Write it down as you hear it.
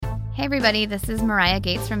Hey everybody, this is Marya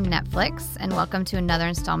Gates from Netflix, and welcome to another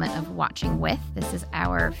installment of Watching With. This is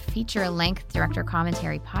our feature-length director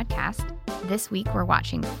commentary podcast. This week we're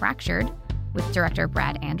watching Fractured with director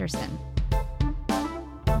Brad Anderson.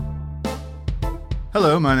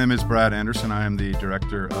 Hello, my name is Brad Anderson. I am the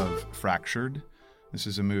director of Fractured. This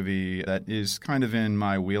is a movie that is kind of in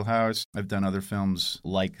my wheelhouse. I've done other films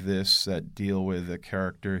like this that deal with a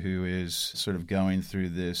character who is sort of going through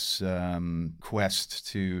this quest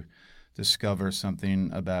to discover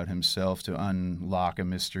something about himself, to unlock a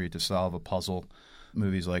mystery, to solve a puzzle.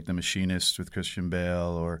 Movies like The Machinist with Christian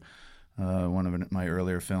Bale, or one of my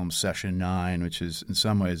earlier films, Session 9, which is in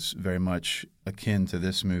some ways very much akin to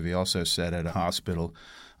this movie, also set at a hospital,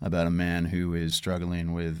 about a man who is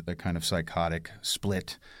struggling with a kind of psychotic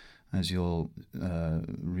split, as you'll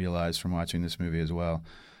realize from watching this movie as well.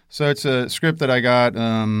 So it's a script that I got,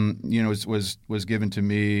 was given to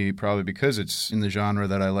me probably because it's in the genre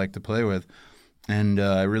that I like to play with. And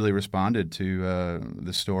I really responded to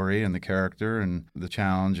the story and the character and the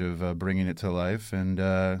challenge of bringing it to life.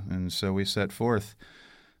 And so we set forth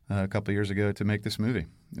a couple of years ago to make this movie,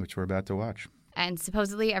 which we're about to watch. And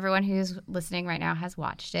supposedly everyone who's listening right now has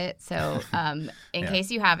watched it. So in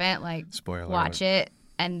case you haven't, spoiler watch it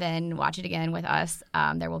and then watch it again with us.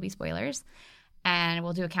 There will be spoilers. And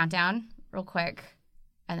we'll do a countdown real quick,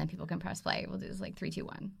 and then people can press play. We'll do this 3, 2,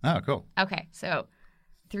 1. Oh, cool. Okay, so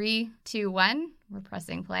 3, 2, 1. We're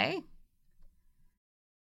pressing play.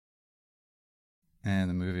 And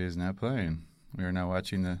the movie is now playing. We are now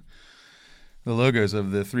watching the logos of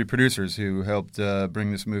the three producers who helped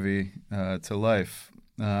bring this movie to life.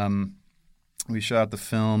 We shot the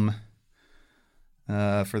film,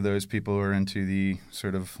 for those people who are into the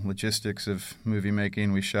sort of logistics of movie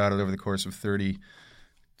making. We shot it over the course of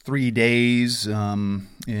 33 days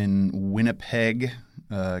in Winnipeg,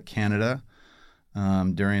 Canada,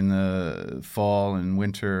 during the fall and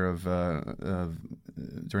winter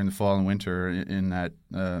in that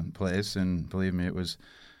place. And believe me, it was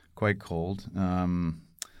quite cold.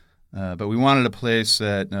 But we wanted a place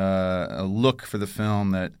a look for the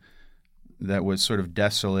film that was sort of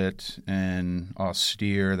desolate and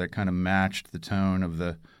austere, that kind of matched the tone of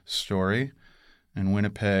the story. And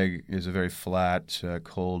Winnipeg is a very flat,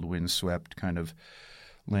 cold, windswept kind of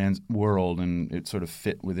world, and it sort of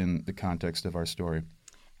fit within the context of our story.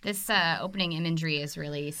 This opening imagery is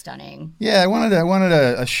really stunning. Yeah, I wanted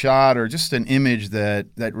a shot or just an image that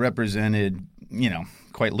represented,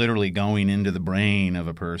 quite literally going into the brain of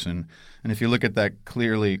a person. And if you look at that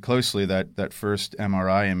closely, that first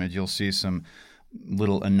MRI image, you'll see some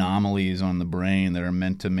little anomalies on the brain that are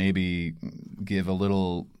meant to maybe give a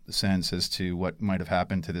little sense as to what might have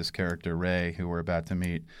happened to this character, Ray, who we're about to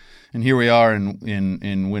meet. And here we are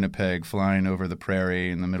in Winnipeg, flying over the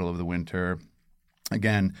prairie in the middle of the winter.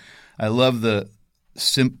 Again, I love the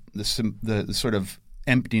sort of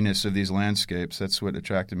emptiness of these landscapes. That's what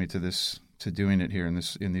attracted me to doing it here in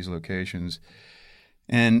these locations.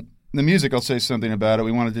 And the music, I'll say something about it.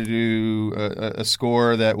 We wanted to do a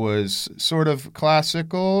score that was sort of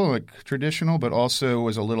classical, like traditional, but also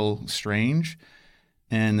was a little strange.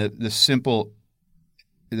 And the simple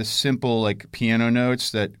like piano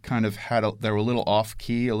notes that kind of they were a little off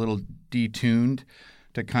key, a little detuned,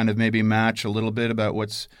 to kind of maybe match a little bit about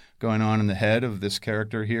what's going on in the head of this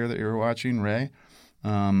character here that you're watching, Ray.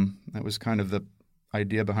 That was kind of the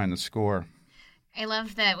idea behind the score. I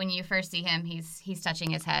love that when you first see him, he's touching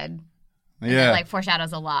his head. Yeah. It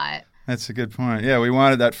foreshadows a lot. That's a good point. Yeah, we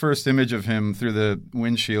wanted that first image of him through the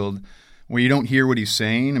windshield where you don't hear what he's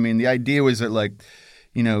saying. I mean, the idea was that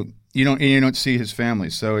you don't see his family.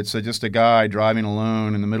 So it's just a guy driving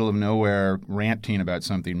alone in the middle of nowhere ranting about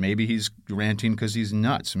something. Maybe he's ranting because he's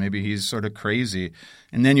nuts. Maybe he's sort of crazy.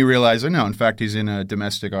 And then you realize, no, in fact, he's in a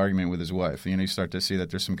domestic argument with his wife. You set to see that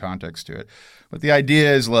there's some context to it. But the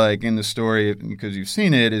idea is, in the story, because you've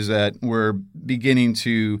seen it, is that we're beginning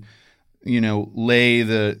to,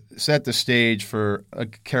 set the stage for a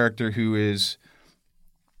character who is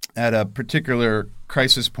at a particular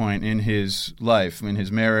crisis point in his life, in his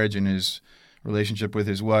marriage, in his relationship with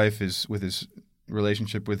his wife, with his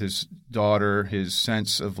relationship with his daughter, his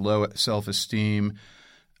sense of low self-esteem,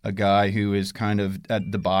 a guy who is kind of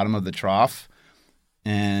at the bottom of the trough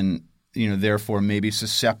and, therefore maybe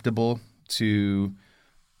susceptible to,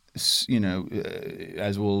 as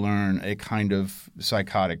we'll learn, a kind of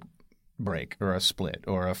psychotic break or a split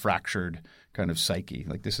or a fractured kind of psyche.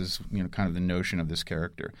 This is, kind of the notion of this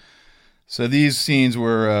character. So these scenes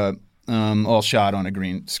were all shot on a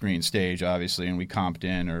green screen stage, obviously, and we comped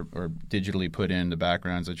in or digitally put in the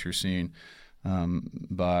backgrounds that you're seeing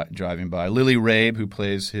driving by. Lily Rabe, who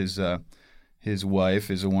plays his his wife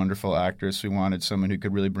is a wonderful actress. We wanted someone who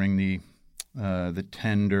could really bring the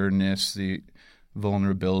tenderness, the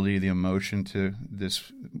vulnerability, the emotion to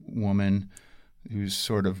this woman who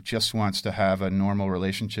sort of just wants to have a normal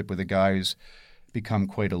relationship with a guy who's become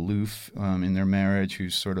quite aloof in their marriage,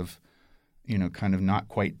 who's sort of, kind of not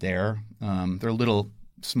quite there. There are little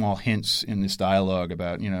small hints in this dialogue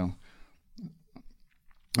about,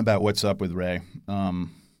 about what's up with Ray. Yeah,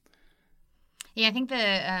 I think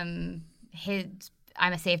his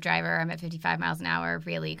 "I'm a safe driver, I'm at 55 miles an hour"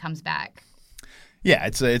 really comes back. Yeah,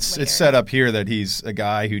 it's set up here that he's a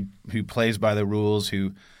guy who plays by the rules,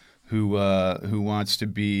 who wants to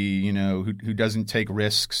be, who doesn't take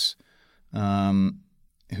risks,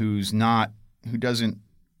 who doesn't,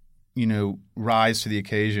 rise to the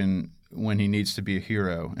occasion when he needs to be a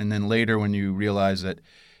hero. And then later, when you realize that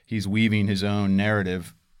he's weaving his own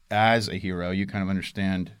narrative as a hero, you kind of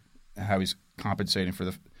understand how he's compensating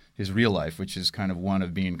for his real life, which is kind of one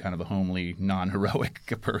of being kind of a homely,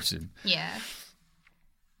 non-heroic person. Yeah.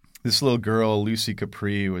 This little girl, Lucy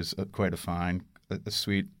Capri, was quite a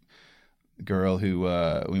sweet girl who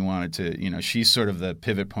we wanted to, she's sort of the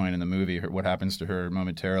pivot point in the movie. What happens to her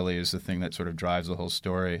momentarily is the thing that sort of drives the whole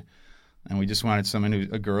story. And we just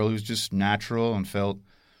wanted a girl who's just natural and felt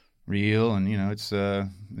real. And, you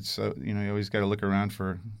always got to look around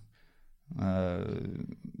for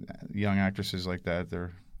young actresses like that.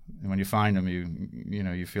 When you find them,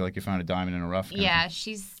 you feel like you found a diamond in a rough. Yeah,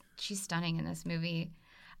 she's stunning in this movie.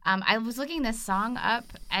 I was looking this song up,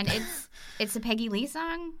 and it's a Peggy Lee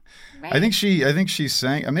song, right? I think she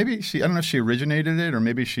sang. Maybe I don't know if she originated it or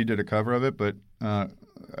maybe she did a cover of it, but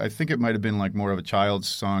I think it might have been like more of a child's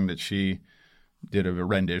song that she did a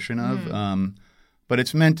rendition of. But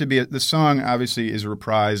it's meant to be. The song obviously is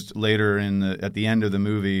reprised later at the end of the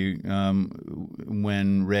movie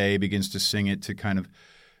when Ray begins to sing it to kind of.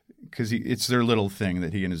 Because it's their little thing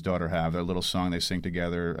that he and his daughter have, their little song they sing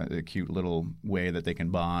together, a cute little way that they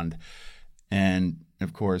can bond. And,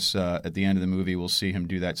 of course, at the end of the movie, we'll see him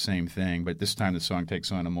do that same thing. But this time the song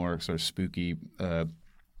takes on a more sort of spooky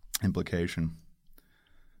implication.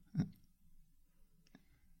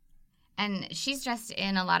 And she's dressed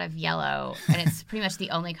in a lot of yellow, and it's pretty much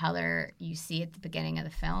the only color you see at the beginning of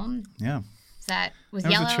the film. Yeah. Was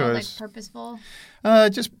yellow like purposeful?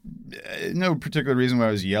 Just no particular reason why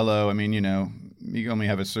it was yellow. I mean, you only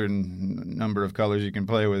have a certain number of colors you can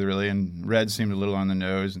play with, really, and red seemed a little on the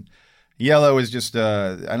nose. And yellow is just,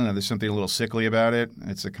 I don't know, there's something a little sickly about it.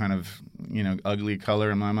 It's a kind of, ugly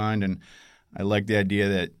color in my mind, and I like the idea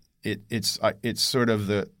that it's sort of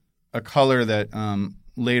a color that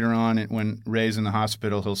later on when Ray's in the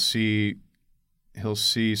hospital, he'll see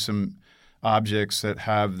some objects that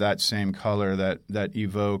have that same color that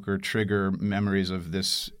evoke or trigger memories of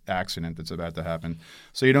this accident that's about to happen.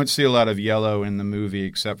 So you don't see a lot of yellow in the movie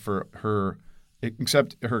except her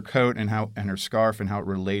coat and her scarf and how it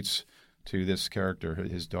relates to this character,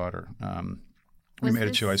 his daughter. We made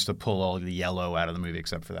a choice to pull all the yellow out of the movie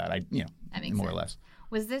except for that. That makes more sense. or less.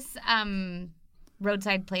 Was this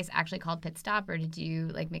roadside place actually called Pit Stop, or did you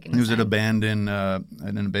make an? It was an abandoned.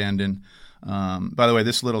 By the way,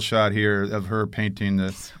 this little shot here of her painting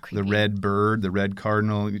the red bird, the red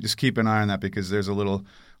cardinal. You just keep an eye on that because there's a little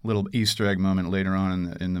Easter egg moment later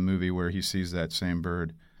on in the movie where he sees that same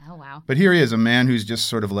bird. Oh wow! But here he is, a man who's just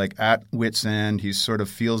sort of like at wit's end. He sort of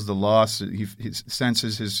feels the loss. He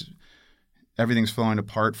senses everything's falling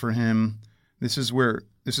apart for him. This is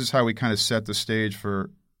how we kind of set the stage for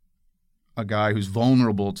a guy who's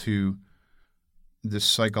vulnerable to this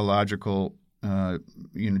psychological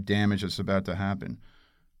damage that's about to happen.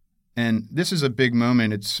 And this is a big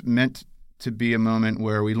moment. It's meant to be a moment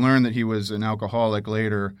where we learn that he was an alcoholic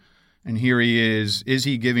later, and here he is. Is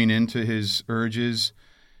he giving in to his urges?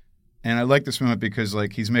 And I like this moment because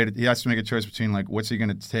he has to make a choice between what's he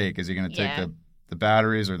going to take? Is he going to take the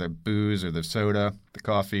batteries or the booze or the soda, the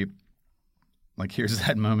coffee? Here's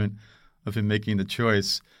that moment of him making the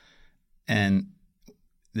choice. And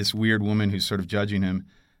this weird woman who's sort of judging him.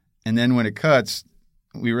 And then when it cuts,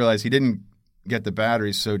 we realize he didn't get the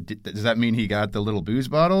batteries. So does that mean he got the little booze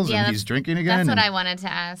bottles and he's drinking again? That's what I wanted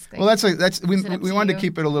to ask. Well, we wanted to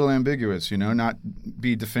keep it a little ambiguous, not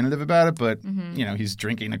be definitive about it. But he's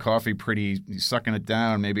drinking the coffee he's sucking it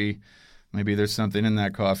down. Maybe there's something in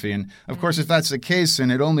that coffee. And, of course, if that's the case,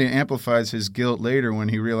 then it only amplifies his guilt later when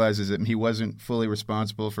he realizes that he wasn't fully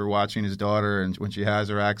responsible for watching his daughter and when she has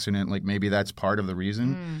her accident, maybe that's part of the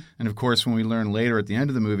reason. And, of course, when we learn later at the end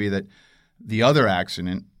of the movie that the other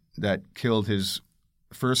accident that killed his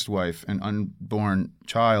first wife and unborn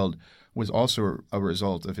child was also a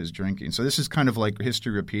result of his drinking. So this is kind of like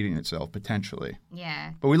history repeating itself, potentially.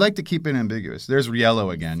 Yeah. But we like to keep it ambiguous. There's yellow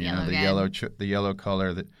again, the yellow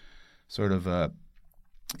color that sort of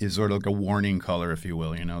is sort of like a warning color, if you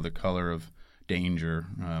will, the color of danger.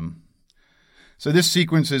 So this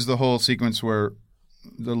sequence is the whole sequence where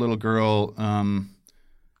the little girl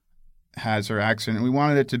has her accident. We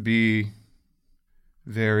wanted it to be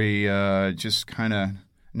very just kind of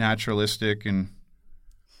naturalistic and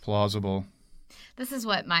plausible. This is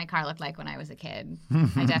what my car looked like when I was a kid.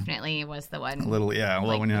 I definitely was the one. A little, yeah.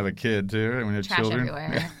 Well, when you have a kid, too. When you have trash children.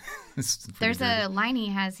 Everywhere. There's dirty. A line he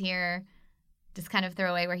has here, just kind of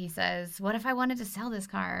throwaway, where he says, "What if I wanted to sell this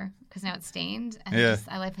car? Because now it's stained." And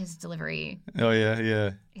I love his delivery. Oh,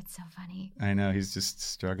 yeah. It's so funny. I know. He's just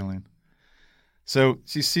struggling. So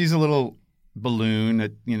she sees a little balloon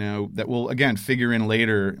that, that will, again, figure in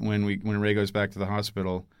later when Ray goes back to the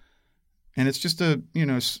hospital. And it's just a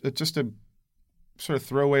sort of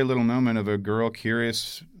throwaway little moment of a girl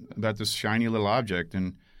curious about this shiny little object,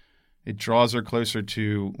 and it draws her closer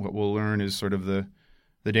to what we'll learn is sort of the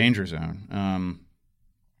danger zone.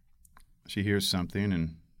 She hears something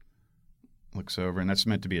and looks over, and that's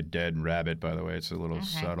meant to be a dead rabbit, by the way. It's a little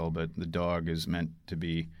subtle, but the dog is meant to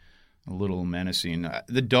be a little menacing.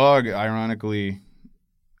 The dog, ironically,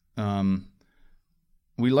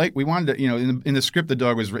 we wanted to, in the script, the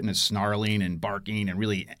dog was written as snarling and barking and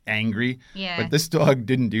really angry. Yeah. But this dog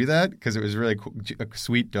didn't do that because it was really a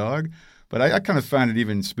sweet dog. But I kind of found it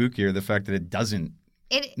even spookier, the fact that it doesn't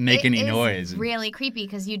make any noise. It's really creepy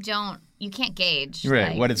because you can't gauge.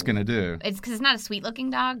 Right, what it's going to do. It's because it's not a sweet-looking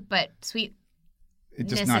dog, but sweetness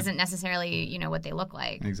isn't necessarily, what they look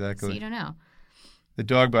like. Exactly. So you don't know. The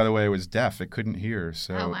dog, by the way, was deaf. It couldn't hear.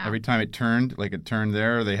 So every time it turned, like it turned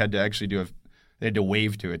there, they had to actually they had to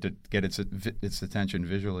wave to it to get its attention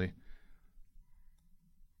visually.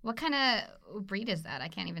 What kind of breed is that? I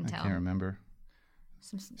can't even tell. I can't remember.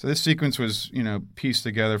 So this sequence was, pieced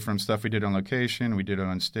together from stuff we did on location. We did it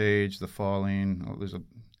on stage, the falling.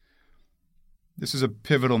 This is a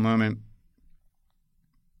pivotal moment.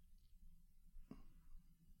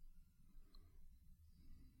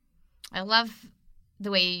 I love the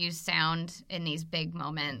way you use sound in these big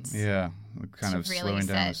moments. Yeah, kind of really slowing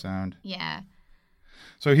down the sound. Yeah.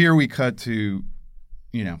 So here we cut to,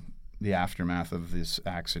 the aftermath of this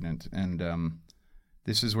accident, and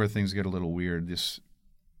this is where things get a little weird. This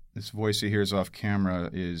voice he hears off camera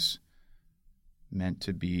is meant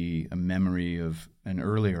to be a memory of an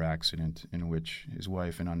earlier accident in which his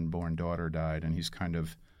wife and unborn daughter died, and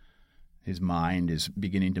his mind is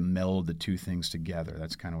beginning to meld the two things together.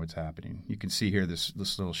 That's kind of what's happening. You can see here this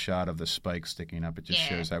little shot of the spike sticking up. It just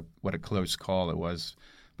shows what a close call it was.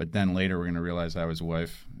 But then later we're going to realize how his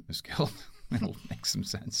wife is killed. It'll make some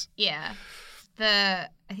sense. Yeah. I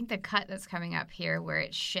think the cut that's coming up here where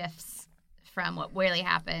it shifts from what really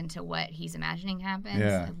happened to what he's imagining happens.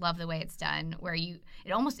 Yeah. I love the way it's done where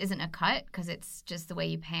it almost isn't a cut because it's just the way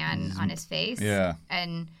you pan on his face. Yeah.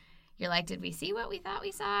 And you're like, did we see what we thought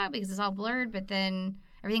we saw? Because it's all blurred, but then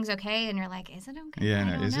everything's okay. And you're like, is it okay?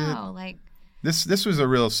 Yeah, I don't know. Like, this was a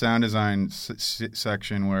real sound design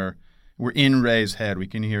section where we're in Ray's head. We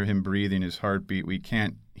can hear him breathing, his heartbeat. We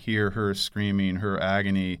can't hear her screaming, her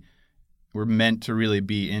agony. We're meant to really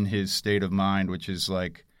be in his state of mind, which is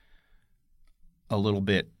like a little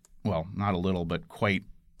bit, well, not a little, but quite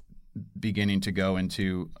beginning to go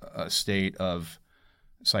into a state of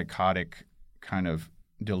psychotic kind of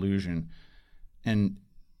delusion. And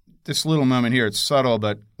this little moment here, it's subtle,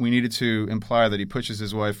 but we needed to imply that he pushes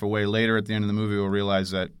his wife away. Later at the end of the movie, we'll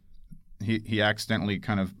realize that he accidentally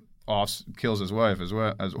kind of kills his wife as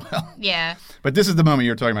well. Yeah. But this is the moment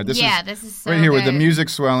you're talking about. This is so right here with the music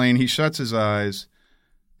swelling. He shuts his eyes.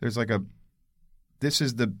 There's this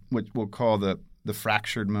is what we'll call the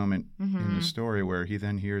fractured moment in the story where he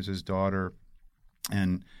then hears his daughter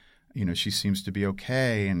and, she seems to be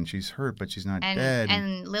okay and she's hurt, but she's not dead.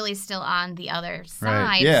 And Lily's still on the other side.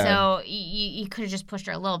 Right. Yeah. So you could have just pushed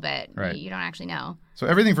her a little bit. Right. You don't actually know. So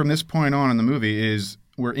everything from this point on in the movie is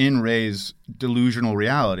we're in Ray's delusional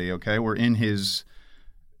reality, okay? We're in his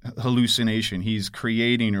hallucination. He's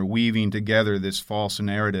creating or weaving together this false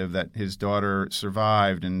narrative that his daughter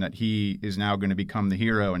survived and that he is now going to become the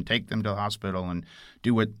hero and take them to the hospital and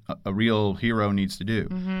do what a real hero needs to do.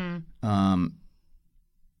 Mm-hmm.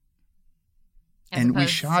 And we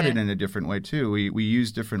shot it in a different way, too. We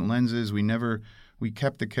used different lenses. We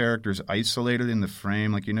kept the characters isolated in the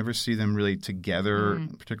frame. Like, you never see them really together,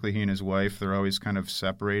 particularly he and his wife. They're always kind of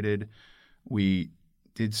separated. We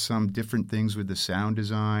did some different things with the sound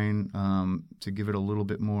design to give it a little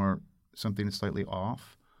bit more something that's slightly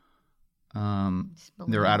off.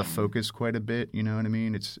 They're out of focus quite a bit. You know what I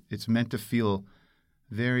mean? It's meant to feel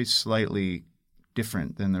very slightly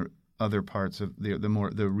different than the other parts of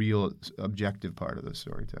the real objective part of the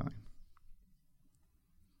storytelling.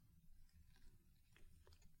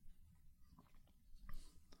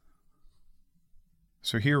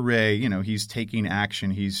 So here, Ray, he's taking action.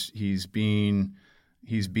 He's being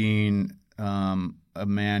a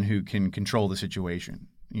man who can control the situation.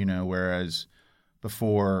 Whereas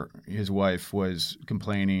before his wife was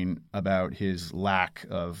complaining about his lack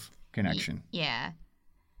of connection. Yeah.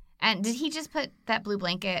 And did he just put that blue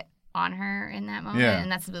blanket on her in that moment? Yeah.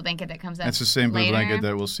 And that's the blue blanket that comes up That's the same blue later? blanket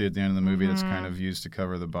that we'll see at the end of the movie that's kind of used to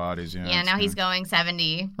cover the bodies. Yeah, now he's going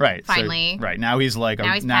 70. Right. Finally. So, right. Now he's like a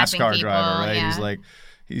NASCAR driver, right? Yeah. He's like,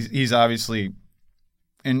 he's obviously,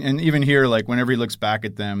 and even here, like whenever he looks back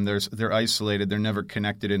at them, they're isolated. They're never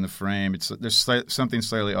connected in the frame. There's something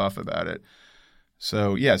slightly off about it.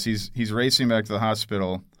 So yes, he's racing back to the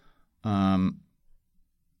hospital.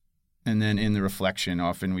 And then in the reflection,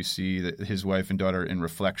 often we see that his wife and daughter in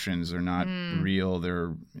reflections are not real.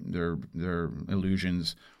 They're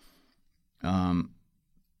illusions.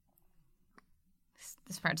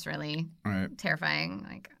 This part's really terrifying.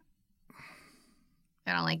 Like,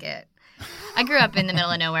 I don't like it. I grew up in the middle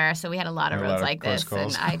of nowhere, so we had a lot of roads like this.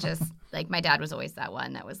 Calls. And I just, like, my dad was always that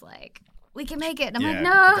one that was like, we can make it. And I'm like, the no.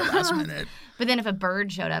 last minute. But then if a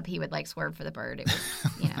bird showed up, he would, like, swerve for the bird. It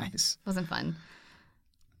was, Nice. Wasn't fun.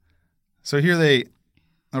 So here they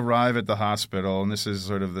arrive at the hospital, and this is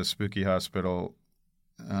sort of the spooky hospital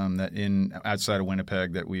outside of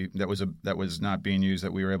Winnipeg that was not being used,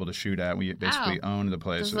 that we were able to shoot at. We basically owned the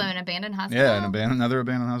place. This was an abandoned hospital? Yeah, another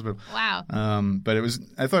abandoned hospital. Wow. But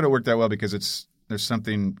I thought it worked out well because there's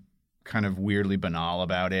something kind of weirdly banal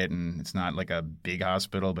about it, and it's not like a big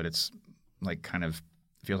hospital, but it's like kind of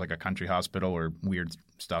feels like a country hospital where weird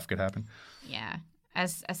stuff could happen. Yeah.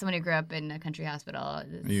 As someone who grew up in a country hospital, I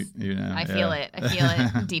feel it. I feel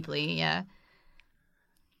it deeply. Yeah.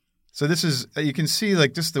 So this is, you can see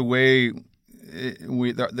like just the way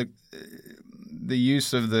the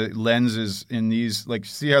use of the lenses in these, like,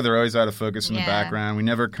 see how they're always out of focus in the background. We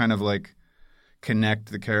never kind of like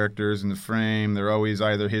connect the characters in the frame. They're always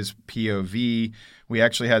either his POV. We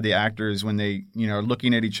actually had the actors, when they are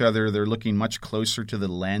looking at each other, they're looking much closer to the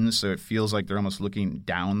lens, so it feels like they're almost looking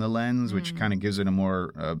down the lens, which kind of gives it a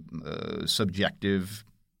more subjective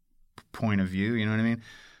point of view. You know what I mean?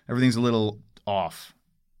 Everything's a little off.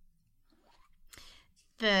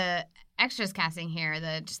 The extras casting here,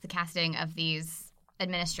 just the casting of these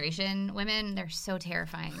administration women, they're so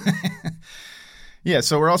terrifying. Yeah,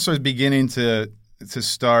 so we're also beginning to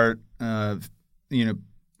start,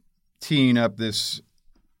 teeing up this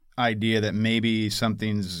idea that maybe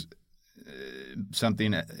something is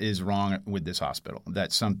wrong with this hospital.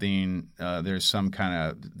 That there's some kind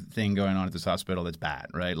of thing going on at this hospital that's bad,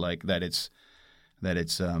 right? Like that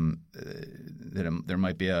there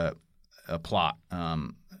might be a plot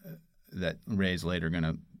that Ray's later going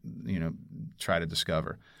to try to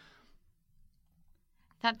discover.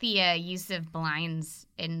 I thought the use of blinds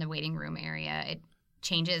in the waiting room area, it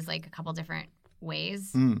changes like a couple different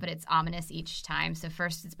ways, but it's ominous each time. So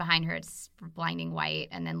first it's behind her, it's blinding white,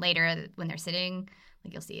 and then later when they're sitting,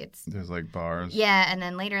 like you'll see there's like bars. Yeah, and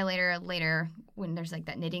then later when there's like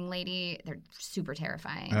that knitting lady, they're super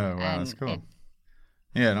terrifying. Oh, wow, that's cool.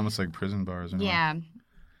 It almost like prison bars. Yeah.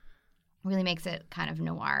 Really makes it kind of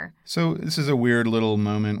noir. So this is a weird little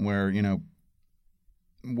moment where,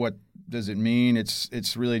 what does it mean?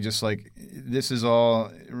 It's really just like, this is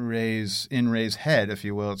all Ray's head, if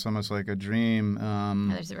you will. It's almost like a dream.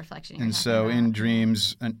 There's a reflection. And so in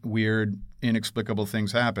dreams, weird, inexplicable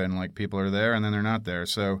things happen. Like people are there and then they're not there.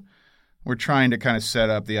 So we're trying to kind of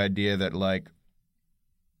set up the idea that like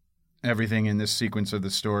everything in this sequence of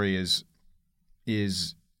the story is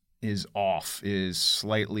off, is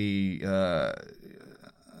slightly,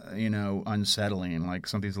 unsettling. Like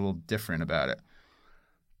something's a little different about it.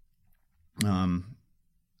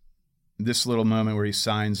 This little moment where he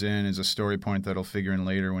signs in is a story point that'll figure in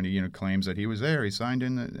later when he claims that he was there. He signed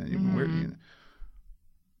in.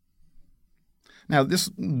 Now, this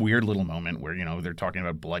weird little moment where they're talking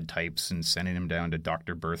about blood types and sending him down to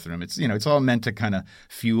Dr. Bertram. It's all meant to kind of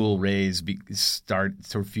fuel Ray's start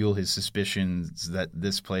to fuel his suspicions that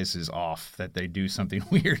this place is off, that they do something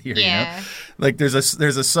weird here. Yeah. Like there's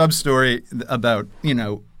a sub story about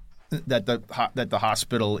that the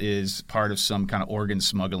hospital is part of some kind of organ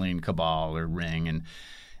smuggling cabal or ring,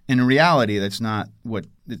 in reality, that's not what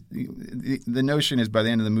the notion is. By the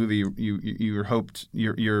end of the movie, the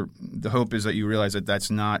hope is that you realize that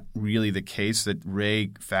that's not really the case. That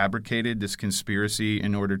Ray fabricated this conspiracy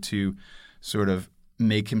in order to sort of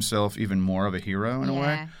make himself even more of a hero in a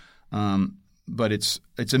way. But it's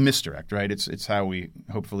a misdirect, right? It's how we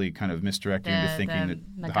hopefully kind of misdirect you into thinking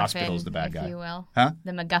that the hospital is the bad guy. If you will. Huh?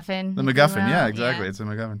 The MacGuffin. The MacGuffin, yeah, exactly. Yeah. It's a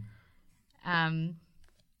MacGuffin.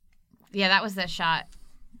 Yeah, that was the shot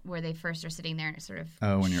where they first are sitting there and it sort of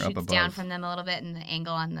when you're shoots up above. Down from them a little bit and the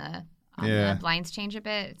angle on the blinds change a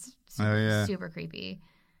bit. It's super creepy.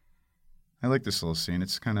 I like this little scene.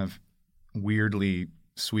 It's kind of weirdly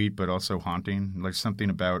sweet but also haunting. Like something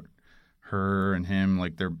about her and him,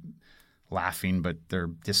 like they're laughing but they're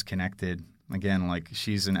disconnected. Again, like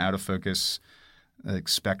she's an out of focus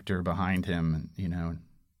specter behind him, you know.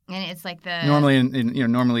 And it's like the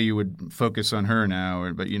normally you would focus on her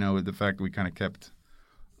now, but the fact that we kind of kept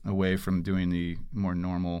away from doing the more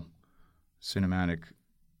normal cinematic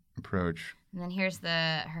approach. And then here's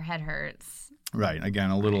her head hurts. Right. Again,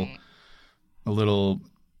 a little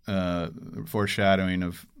foreshadowing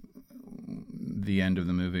of the end of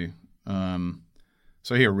the movie.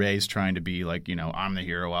 So here Ray's trying to be like, I'm the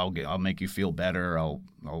hero. I'll make you feel better. I'll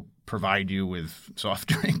provide you with soft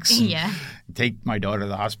drinks. Yeah. Take my daughter to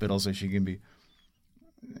the hospital so she can be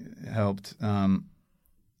helped. And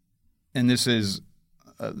this is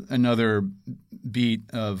another beat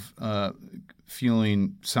of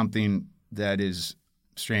feeling something that is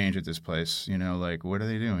strange at this place. Like what are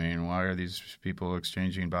they doing? Why are these people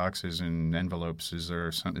exchanging boxes and envelopes? Is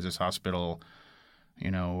this hospital,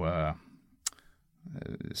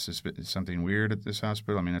 is something weird at this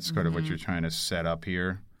hospital? I mean, that's kind of what you're trying to set up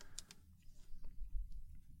here.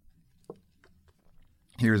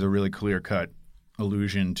 Here's a really clear-cut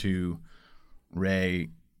allusion to Ray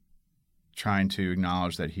trying to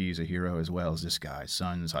acknowledge that he's a hero as well as this guy.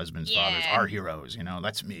 Sons, husbands, fathers are heroes.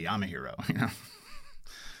 That's me. I'm a hero.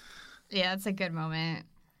 Yeah, it's a good moment.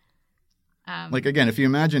 Like again, if you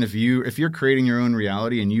imagine if you're creating your own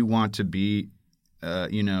reality and you want to be,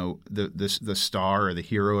 the star or the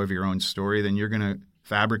hero of your own story, then you're going to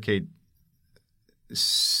fabricate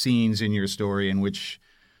scenes in your story in which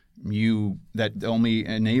that only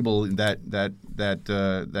enable that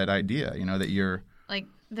idea. That you're like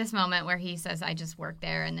this moment where he says, "I just work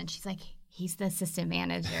there," and then she's like, "He's the assistant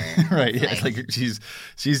manager." Right. Yeah. Like she's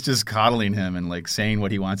just coddling him and like saying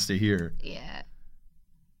what he wants to hear. Yeah.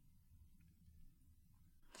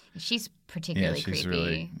 She's particularly creepy.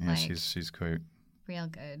 Really, she's quite real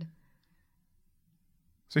good.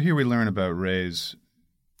 So here we learn about Ray's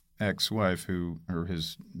ex-wife, or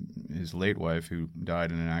his late wife, who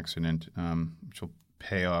died in an accident, which will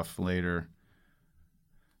pay off later.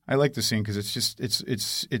 I like the scene because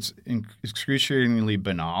it's excruciatingly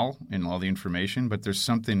banal in all the information, but there's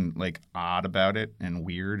something like odd about it and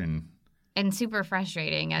weird and super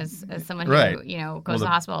frustrating as someone who goes to the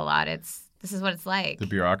hospital a lot. This is what it's like. The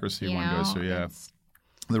bureaucracy one goes through. Yeah,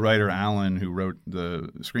 the writer Alan, who wrote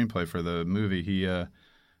the screenplay for the movie, he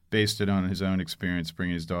based it on his own experience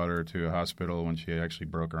bringing his daughter to a hospital when she actually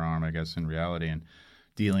broke her arm, I guess, in reality, and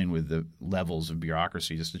dealing with the levels of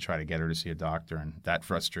bureaucracy just to try to get her to see a doctor. And that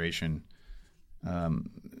frustration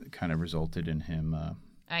kind of resulted in him.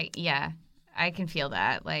 I can feel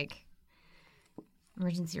that. Like,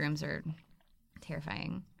 emergency rooms are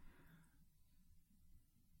terrifying.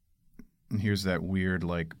 And here's that weird,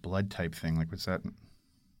 like, blood type thing. Like, what's that?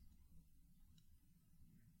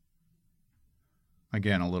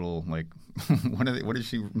 Again, a little like, what is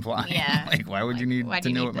she implying? Yeah. Like, why would you need to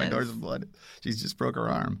know what my daughter's blood? She's just broke her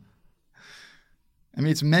arm. I mean,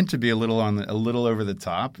 it's meant to be a little over the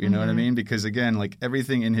top. You know what I mean? Because again, like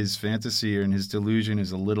everything in his fantasy or in his delusion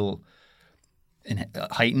is a little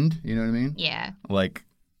heightened. You know what I mean? Yeah. Like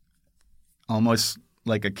almost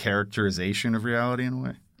like a characterization of reality in a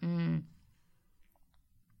way. Mm-hmm.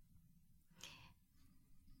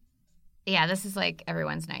 Yeah, this is like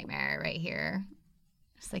everyone's nightmare right here.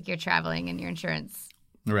 It's like you're traveling and your insurance.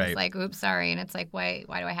 Right. It's like, oops, sorry. And it's like, why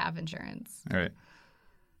do I have insurance? All right.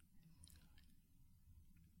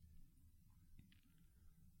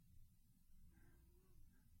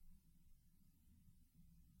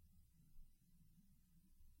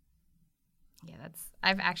 Yeah,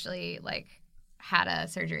 I've actually like had a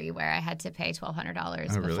surgery where I had to pay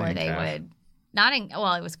 $1,200 before they would.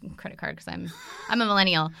 It was credit card because I'm a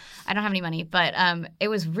millennial. I don't have any money, but it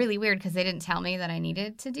was really weird because they didn't tell me that I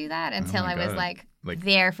needed to do that until I was like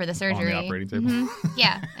there for the surgery. On the operating table. Mm-hmm.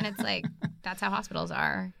 Yeah, and it's like that's how hospitals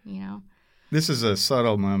are, you know. This is a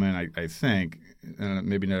subtle moment, I think.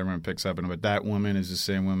 Maybe not everyone picks up on it, but that woman is the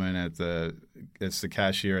same woman it's the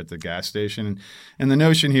cashier at the gas station. And the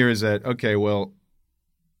notion here is that, okay, well,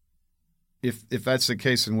 if that's the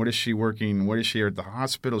case, then what is she working? What is she at the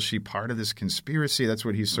hospital? Is she part of this conspiracy? That's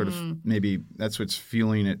what he's sort of maybe that's what's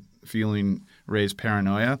fueling Ray's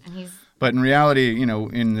paranoia. But in reality, you know,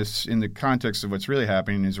 in the context of what's really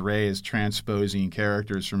happening is Ray is transposing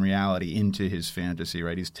characters from reality into his fantasy,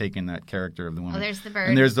 right? He's taking that character of the woman. Oh, there's the bird.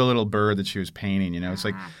 And there's the little bird that she was painting, you know. It's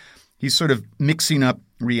like he's sort of mixing up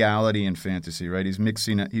reality and fantasy, right? He's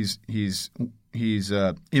mixing he's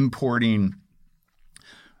importing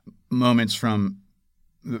moments from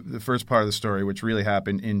the first part of the story, which really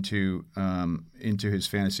happened, into his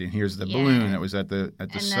fantasy. And here's the balloon that was at the site.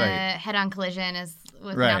 And the head-on collision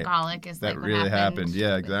with an alcoholic is that like what really happened.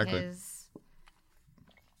 Yeah, exactly. His...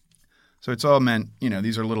 So it's all meant, you know,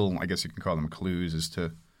 these are little, I guess you can call them clues as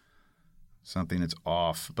to something that's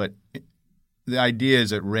off. But the idea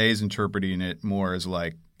is that Ray's interpreting it more as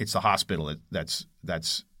like it's the hospital that's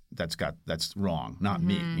wrong, not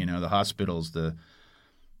me. You know, the hospital's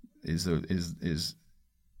is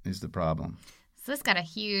the problem. So this got a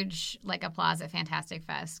huge applause at Fantastic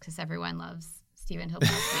Fest because everyone loves Stephen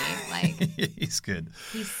Tobolowsky. He's good.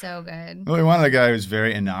 He's so good. Well, we wanted a guy who's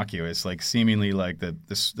very innocuous, seemingly like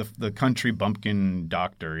the country bumpkin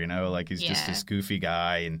doctor, you know, like he's just this goofy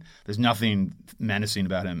guy, and there's nothing menacing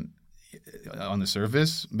about him on the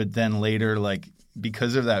surface. But then later,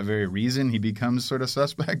 because of that very reason, he becomes sort of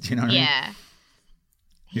suspect. You know what I mean? Yeah.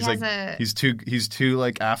 He's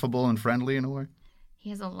too affable and friendly in a way. He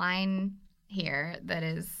has a line here that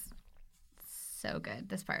is so good.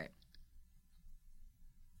 This part.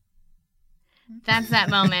 That's that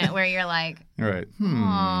moment where you're like, right.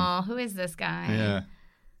 Oh, who is this guy? Yeah.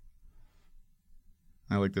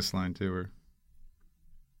 I like this line too.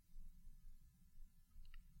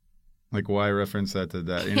 Where, why reference that to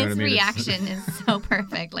that? You know what I mean? His reaction is so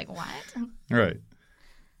perfect. Like, what? Right.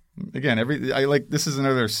 Again, this is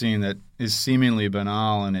another scene that is seemingly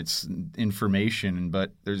banal in its information,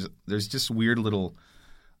 but there's just weird little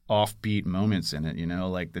offbeat moments in it, you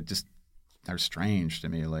know, that just are strange to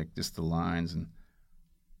me, just the lines. And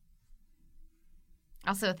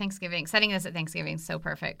also Thanksgiving, setting this at Thanksgiving is so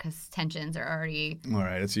perfect because tensions are already all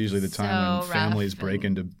right. It's usually the time when families break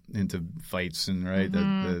into fights, and right,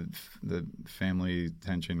 the family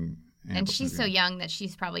tension. And she's so young that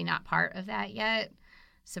she's probably not part of that yet.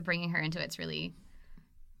 So bringing her into it's really,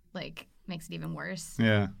 makes it even worse.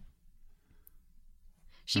 Yeah.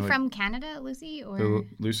 She from Canada, Lucy? Or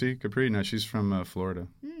Lucy Capri? No, she's from Florida.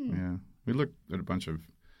 Yeah. We looked at a bunch of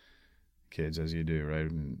kids, as you do, right,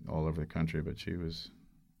 all over the country, but she was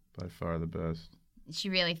by far the best. She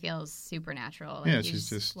really feels supernatural. Yeah, she's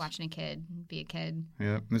just watching a kid be a kid.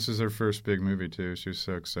 Yeah. This is her first big movie, too. She was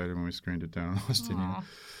so excited when we screened it down in Austin. You know?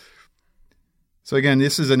 So again,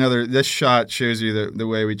 this shot shows you the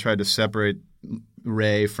way we tried to separate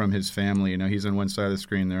Ray from his family. You know, he's on one side of the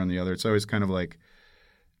screen, they're on the other. It's always kind of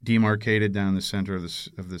demarcated down the center of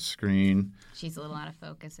the screen. She's a little out of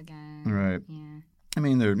focus again. Right. Yeah. I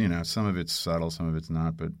mean, some of it's subtle, some of it's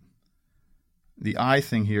not, but the eye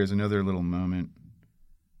thing here is another little moment.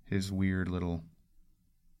 His weird little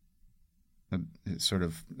sort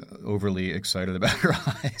of overly excited about her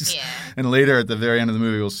eyes. Yeah. And later at the very end of the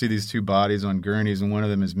movie, we'll see these two bodies on gurneys, and one of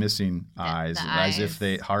them is missing eyes, as if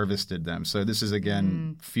they harvested them. So this is,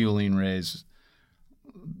 again, fueling Ray's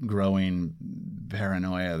growing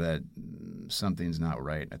paranoia that something's not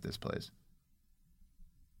right at this place.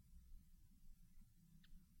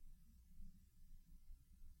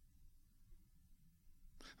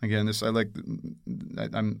 Again, this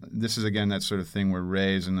is again that sort of thing where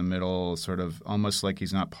Ray's in the middle, sort of almost like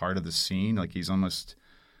he's not part of the scene, like he's almost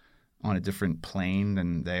on a different plane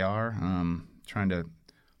than they are, trying to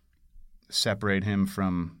separate him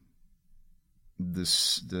from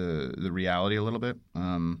the reality a little bit.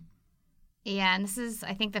 Yeah, and this is,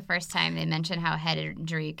 I think, the first time they mention how head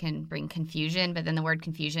injury can bring confusion, but then the word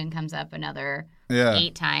confusion comes up another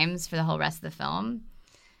 8 times for the whole rest of the film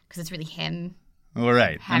because it's really him. Well,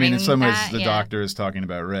 right. I mean, in some ways, the doctor is talking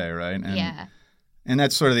about Ray, right? And, and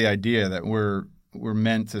that's sort of the idea that we're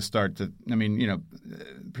meant to start to. I mean, you know,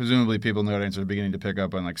 presumably people in the audience are beginning to pick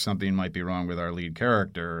up on something might be wrong with our lead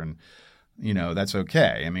character, and you know that's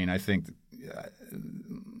okay. I mean, I think,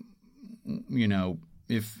 you know,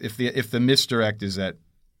 if the misdirect is that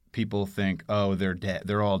people think, oh, they're dead,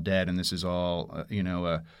 they're all dead, and this is all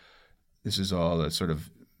this is all a sort of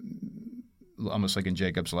almost like in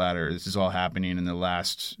Jacob's Ladder. This is all happening in the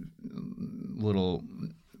last little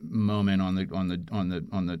moment on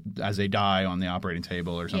the as they die on the operating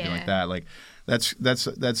table or something like that. Like that's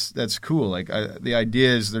cool. Like the idea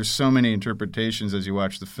is there's so many interpretations as you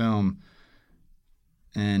watch the film,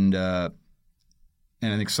 and I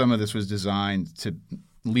think some of this was designed to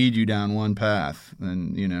lead you down one path,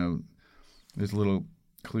 and there's little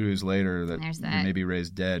clues later that maybe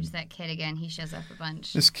Ray's dead. There's that kid again. He shows up a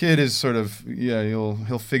bunch. This kid is sort of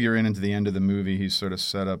he'll figure into the end of the movie. He's sort of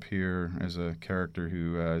set up here as a character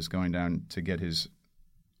who is going down to get his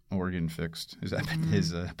organ fixed. His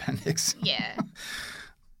appendix. Yeah.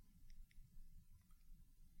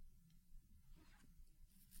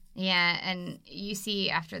 Yeah, and you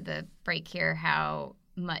see after the break here how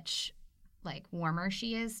much like warmer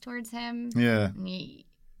she is towards him. Yeah.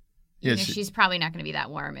 She's probably not going to be that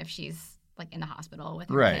warm if she's like in the hospital with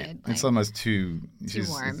her kid. Like, it's almost too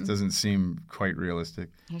warm. It doesn't seem quite realistic.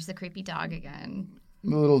 Here's the creepy dog again.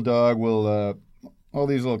 The little dog will. All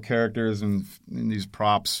these little characters and these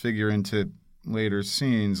props figure into later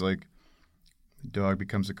scenes. Like the dog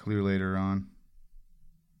becomes a clue later on.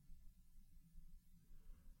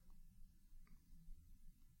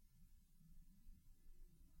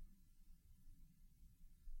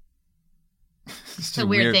 It's a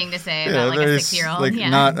weird thing to say about like a 6-year-old. Like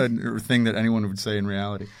not a thing that anyone would say in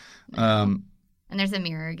reality. And there's a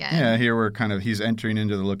mirror again. Yeah, here we're he's entering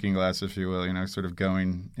into the looking glass, if you will, sort of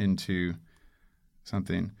going into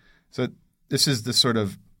something. So this is the sort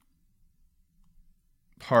of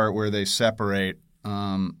part where they separate.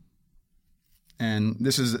 And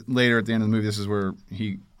this is later at the end of the movie. This is where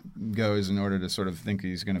he goes in order to sort of think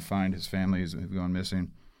he's going to find his family who's gone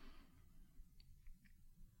missing.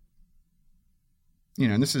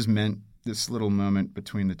 And this is meant, this little moment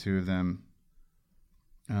between the two of them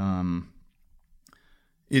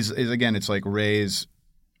is again, it's like Ray's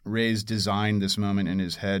designed this moment in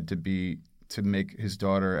his head to make his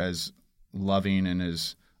daughter as loving and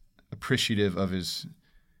as appreciative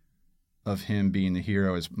of him being the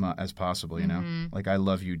hero as possible, Like, I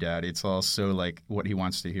love you, Dad. It's also like what he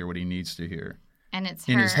wants to hear, what he needs to hear. And it's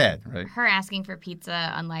in his head, right? Her asking for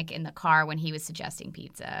pizza, unlike in the car when he was suggesting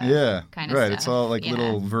pizza. Yeah, kind of right. stuff. It's all like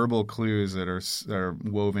little verbal clues that are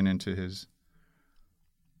woven into his.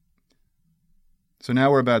 So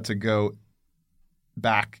now we're about to go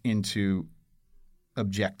back into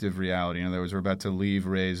objective reality. In other words, we're about to leave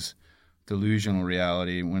Ray's delusional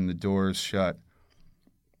reality when the doors shut.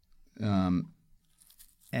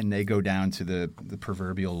 And they go down to the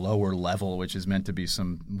proverbial lower level, which is meant to be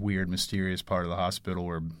some weird, mysterious part of the hospital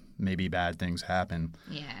where maybe bad things happen.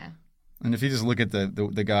 Yeah. And if you just look at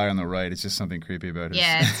the guy on the right, it's just something creepy about it.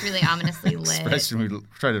 Yeah, it's really ominously lit. Especially when we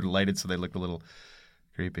try to light it so they look a little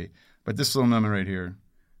creepy. But this little moment right here,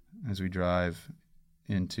 as we drive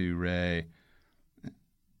into Ray,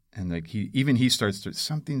 and like he starts to,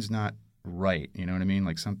 something's not right. You know what I mean?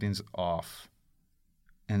 Like something's off.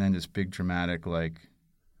 And then this big dramatic like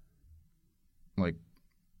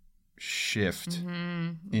shift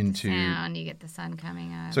into the sound. You get the sun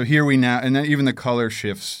coming up. So here we now, and then even the color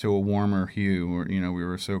shifts to a warmer hue. Where, we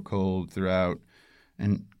were so cold throughout,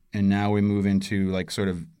 and now we move into like sort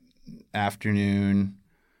of afternoon.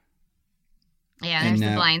 Yeah, there's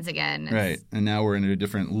the blinds again. Right, and now we're in a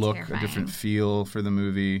different look, terrifying. A different feel for the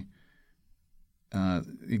movie.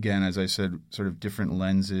 Again, as I said, sort of different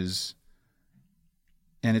lenses.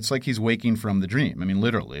 And it's like he's waking from the dream. I mean,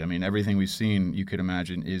 literally. I mean, everything we've seen, you could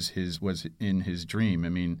imagine, was in his dream. I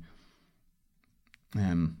mean,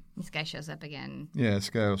 this guy shows up again. Yeah,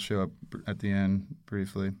 this guy will show up at the end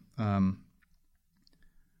briefly. The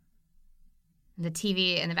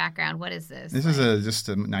TV in the background. What is this? This is just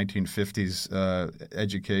a 1950s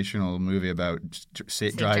educational movie about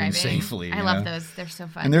driving safely. I love those. They're so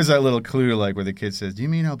fun. And there's that little clue, like where the kid says, "Do you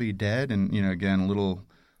mean I'll be dead?" And again, little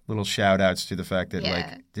shout outs to the fact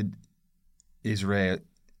that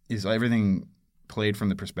is everything played from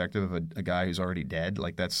the perspective of a guy who's already dead?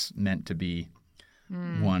 Like that's meant to be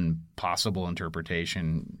one possible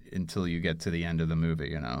interpretation until you get to the end of the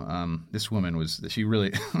movie. This woman was a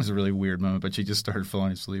really weird moment, but she just started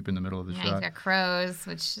falling asleep in the middle of the shot. He's got crows,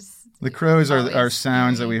 which is the crows are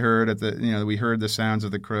sounds that we heard at the we heard the sounds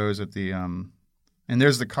of the crows at the and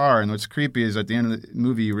there's the car. And what's creepy is at the end of the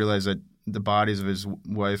movie you realize that the bodies of his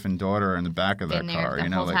wife and daughter are in the back of that car.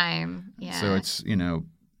 The whole time. Yeah. So it's a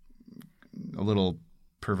little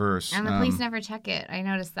perverse. And the police never check it. I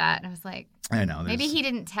noticed that, and I was like, I know. Maybe he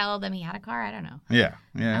didn't tell them he had a car. I don't know. Yeah.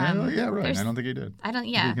 Right. I don't think he did. I don't.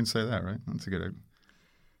 Yeah. You can say that, right? That's a good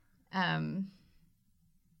idea.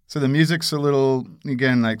 So the music's a little,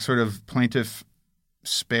 again, like sort of plaintive,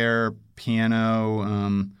 spare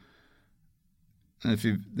piano.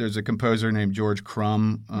 there's a composer named George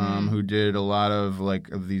Crumb who did a lot of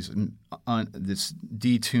these this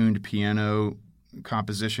detuned piano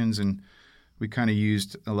compositions, and we kind of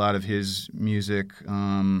used a lot of his music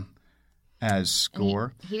as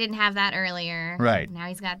score. He didn't have that earlier, right? Now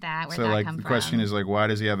he's got that. Where'd so that like come the from? question is like, why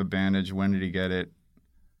does he have a bandage? When did he get it?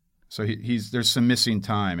 So there's some missing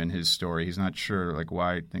time in his story. He's not sure like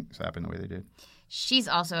why things happened the way they did. She's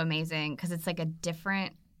also amazing because it's like a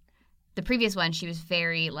different. The previous one, she was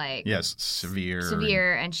very like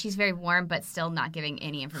severe, and she's very warm, but still not giving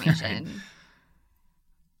any information.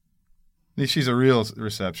 Right. She's a real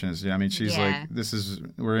receptionist. Yeah, I mean, she's like,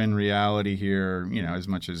 we're in reality here, as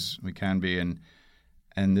much as we can be, and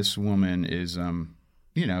this woman is,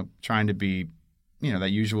 trying to be,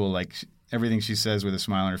 that usual like everything she says with a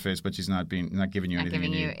smile on her face, but she's not giving you anything. Not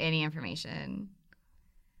giving you any information.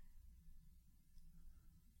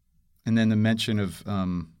 And then the mention of.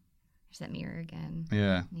 There's that mirror again.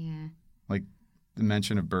 Yeah. Yeah. Like the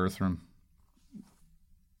mention of Bertram.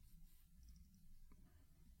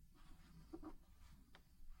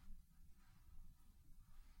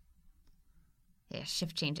 Yeah,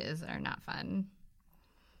 shift changes are not fun.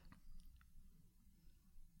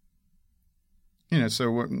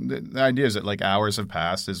 So the idea is that like hours have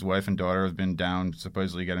passed. His wife and daughter have been down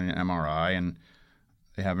supposedly getting an MRI, and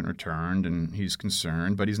they haven't returned, and he's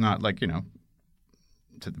concerned, but he's not like,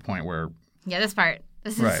 to the point where... Yeah, this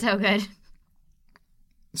is so good.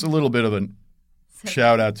 It's a little bit of a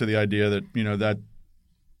shout out to the idea that,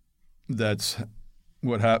 that's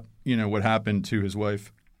what happened to his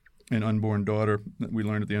wife and unborn daughter that we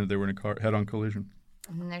learned at the end they were in a head-on collision.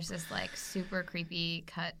 And then there's this like super creepy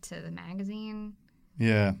cut to the magazine.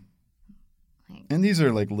 Yeah. And these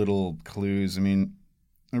are like little clues. I mean,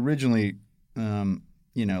 originally...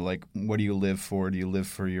 like, what do you live for? Do you live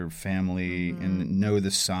for your family and know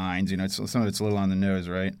the signs? Some of it's a little on the nose,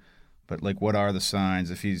 right? But, like, what are the signs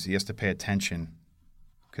if he has to pay attention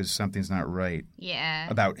because something's not right?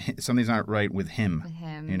 Yeah. Something's not right with him.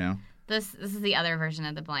 This is the other version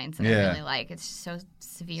of the blinds that I really like. It's so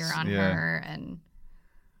severe on her, and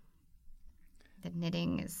the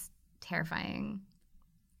knitting is terrifying.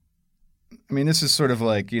 I mean, this is sort of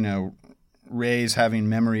like, Ray's having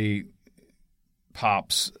memory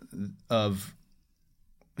pops of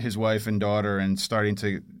his wife and daughter and starting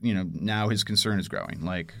to, now his concern is growing.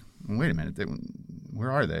 Like, wait a minute,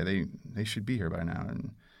 where are they? They should be here by now.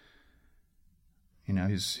 And,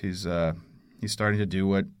 he's starting to do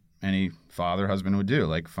what any father, husband would do,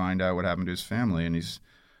 like find out what happened to his family. And he's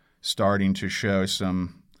starting to show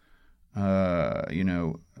some,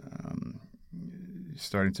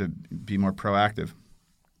 starting to be more proactive.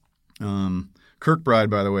 Kirkbride,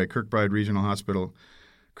 by the way, Kirkbride Regional Hospital.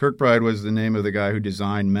 Kirkbride was the name of the guy who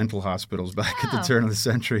designed mental hospitals back at the turn of the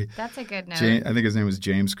century. That's a good note. I think his name was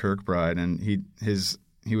James Kirkbride, and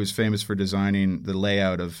he was famous for designing the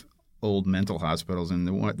layout of old mental hospitals. And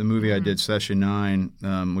the movie I did, Session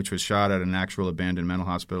 9, which was shot at an actual abandoned mental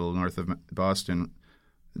hospital north of Boston,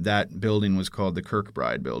 that building was called the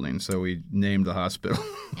Kirkbride Building, so we named the hospital.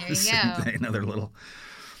 There you go. Another little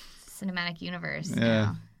cinematic universe. Yeah.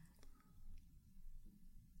 Now.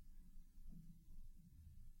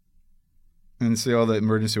 And see, all the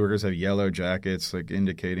emergency workers have yellow jackets, like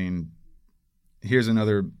indicating. Here's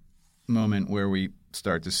another moment where we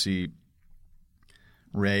start to see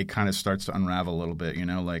Ray kind of starts to unravel a little bit,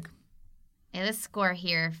 like. Yeah, this score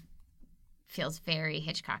here feels very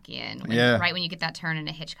Hitchcockian. Right when you get that turn in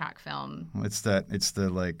a Hitchcock film. It's the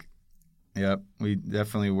like, yep. We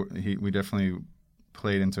definitely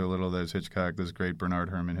played into a little of those great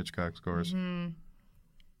Bernard Herrmann Hitchcock scores. Mm-hmm.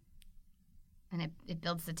 And it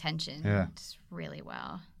builds the tension just really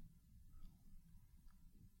well.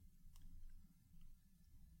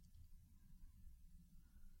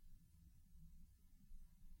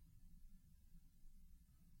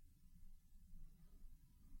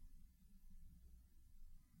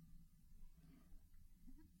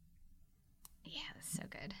 Yeah, that's so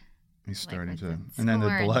good. He's starting to, and then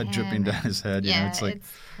the blood dripping down his head. It's like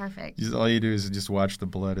it's perfect. All you do is just watch the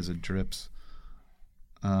blood as it drips.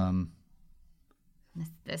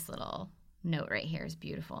 This little note right here is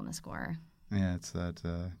beautiful in the score. Yeah, it's that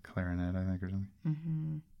clarinet, I think, or something.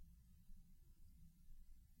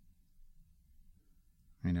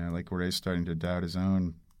 Mm-hmm. Like where he's starting to doubt his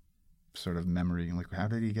own sort of memory. Like, how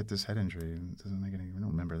did he get this head injury? It doesn't make any. We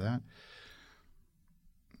don't remember that.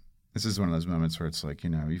 This is one of those moments where it's like,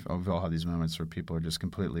 we've all had these moments where people are just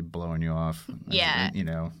completely blowing you off. Yeah.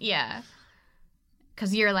 Yeah.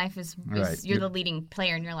 Because your life is right. You're the leading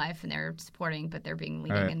player in your life, and they're supporting, but they're being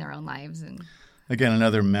leading in their own lives. And Again,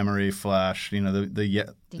 another memory flash. You know, the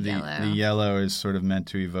yellow. The yellow is sort of meant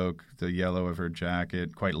to evoke the yellow of her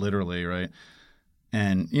jacket, quite literally, right?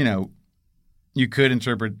 And you know, you could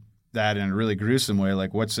interpret that in a really gruesome way,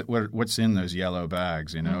 like what's in those yellow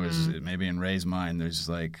bags? You know, is it maybe in Ray's mind there's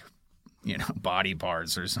like, you know, body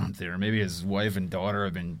parts or something, or maybe his wife and daughter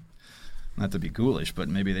have been, not to be ghoulish, but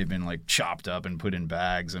maybe they've been like chopped up and put in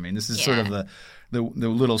bags. I mean, this is sort of the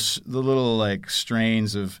little like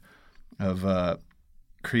strains of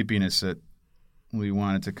creepiness that we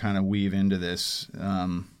wanted to kind of weave into this.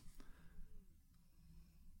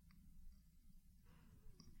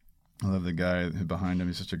 I love the guy behind him.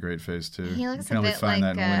 He's such a great face too. He looks you can a only bit find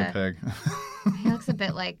like that in Winnipeg. He looks a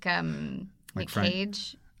bit like Nick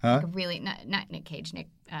Cage. Huh? Like really not Nick Cage. Nick.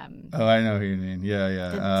 Oh, I know who you mean. Yeah.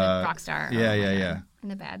 The rock star. Yeah. And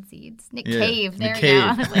the Bad Seeds. Nick Yeah. Cave. There Nick we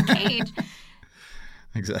Cave. go. Like Cage.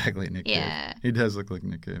 Exactly, Nick Cave. He does look like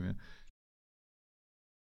Nick Cave. Yeah.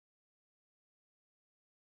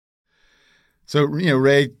 So you know,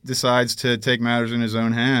 Ray decides to take matters in his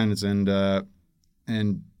own hands and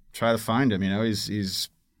try to find him. You know, he's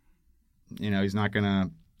not going to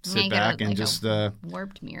sit back and just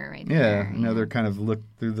warped mirror right there. there. Yeah, another kind of look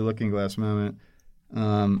through the looking glass moment.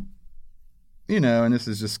 You know, and this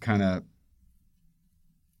is just kind of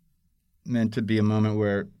meant to be a moment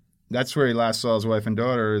where that's where he last saw his wife and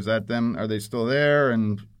daughter. Is that them? Are they still there?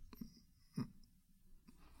 And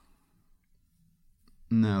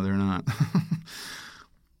no, they're not.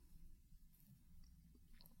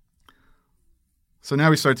 So now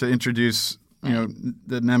we start to introduce, you know,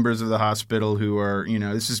 the members of the hospital who are, you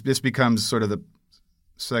know, this becomes sort of the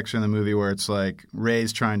section of the movie where it's like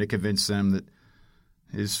Ray's trying to convince them that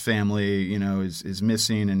his family, you know, is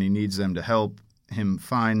missing and he needs them to help him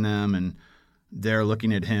find them, and they're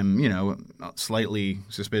looking at him, you know, slightly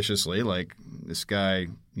suspiciously, like this guy,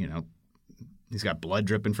 you know, he's got blood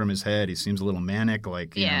dripping from his head. He seems a little manic,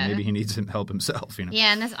 like you know, maybe he needs some help himself, you know.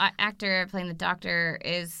 Yeah, and this actor playing the doctor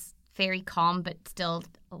is very calm, but still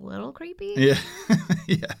a little creepy. Yeah,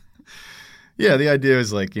 yeah. The idea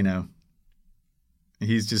is like, you know,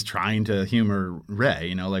 he's just trying to humor Ray.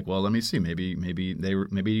 You know, like, well, let me see, maybe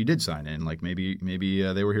you did sign in, like maybe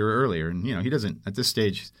they were here earlier, and you know, he doesn't at this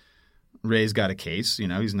stage. Ray's got a case. You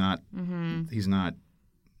know, he's not. He's not.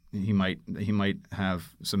 He might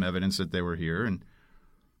have some evidence that they were here,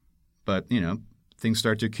 but you know, things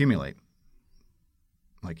start to accumulate.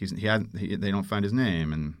 Like they don't find his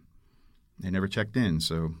name and. They never checked in,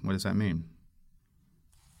 so what does that mean?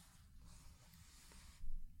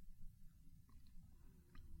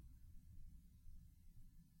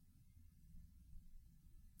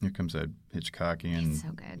 Here comes that Hitchcockian, so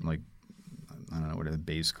good. Like, I don't know, what a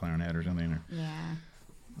bass clarinet or something, or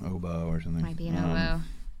oboe or something. Might be an oboe.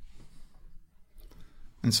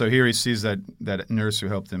 And so here he sees that nurse who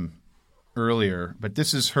helped him earlier, but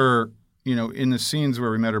this is her, you know, in the scenes where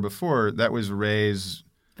we met her before, that was Ray's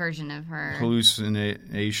version of her.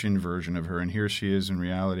 Hallucination version of her, and here she is in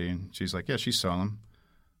reality, and she's like, yeah, she saw him,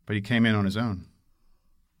 but he came in on his own,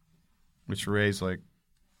 which Ray's like,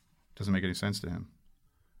 doesn't make any sense to him.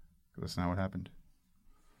 That's not what happened.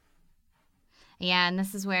 Yeah, and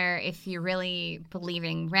this is where if you're really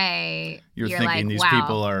believing Ray, you're thinking like, these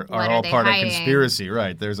people are all part of conspiracy,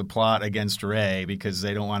 right? There's a plot against Ray because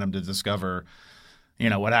they don't want him to discover, you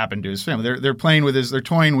know, what happened to his family. They're playing with they're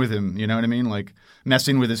toying with him, you know what I mean? Like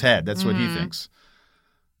messing with his head. That's what he thinks.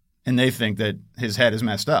 And they think that his head is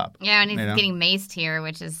messed up. Yeah, and he's getting maced here,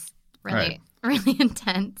 which is really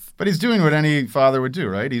intense. But he's doing what any father would do,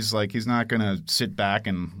 right? He's not going to sit back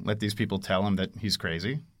and let these people tell him that he's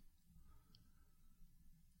crazy.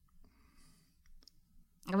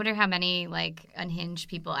 I wonder how many like unhinged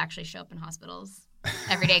people actually show up in hospitals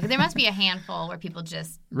every day. Because there must be a handful where people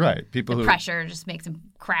just pressure just makes them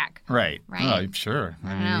crack. Right. Right. Oh, sure. I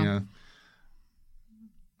don't know.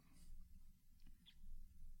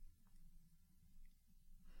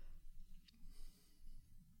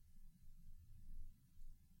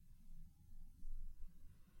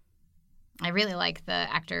 I really like the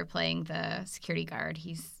actor playing the security guard.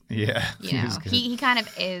 He kind of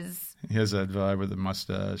is. He has that vibe with the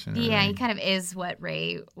mustache. And everything. Yeah, he kind of is what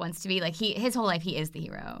Ray wants to be. Like his whole life, he is the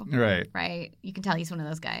hero. Right. Right. You can tell he's one of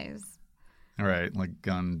those guys. Right. Like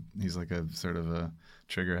he's like a sort of a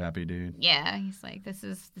trigger happy dude. Yeah. He's like, this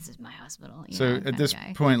is my hospital. So at this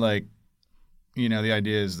point, like, you know, the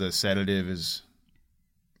idea is the sedative is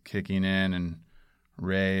kicking in and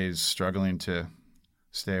Ray is struggling to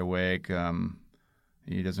stay awake.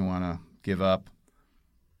 He doesn't want to give up.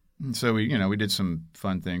 So we did some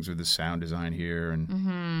fun things with the sound design here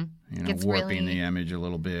and warping the image a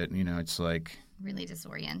little bit. You know, it's like Really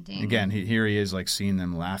disorienting. Again, here he is, like, seeing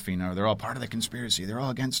them laughing. Oh, they're all part of the conspiracy. They're all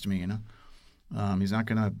against me, He's not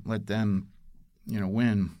going to let them,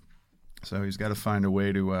 win. So he's got to find a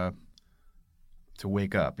way to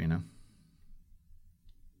wake up,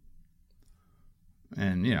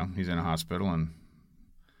 And, he's in a hospital and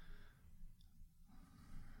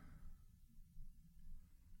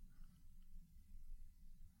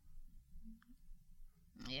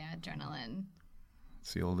yeah, adrenaline.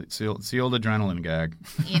 it's the old adrenaline gag.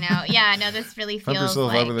 Yeah, no, this really feels Pump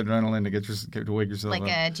yourself like up with adrenaline to wake yourself like up.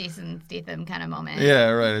 a Jason Statham kind of moment. Yeah,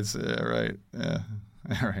 right. It's right. Yeah,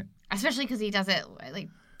 right. Especially because he does it like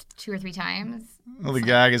 2 or 3 times. Well, the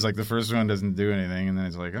gag is like the first one doesn't do anything, and then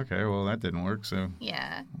it's like, okay, well, that didn't work, so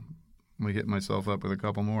yeah, let me hit myself up with a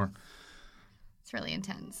couple more. It's really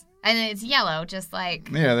intense. And it's yellow, just like...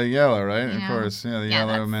 Yeah, the yellow, right? Of course. Yeah, the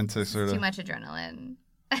yellow meant to sort of... too much adrenaline.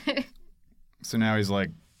 So now he's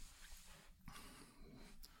like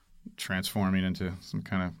transforming into some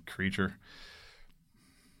kind of creature.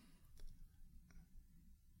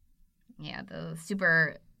 Yeah, the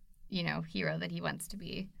super, hero that he wants to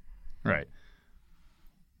be. Right.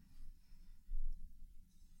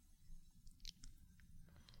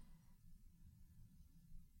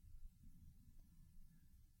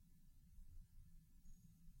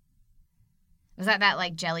 Was that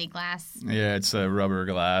like jelly glass? Yeah, it's a rubber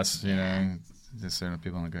glass, just so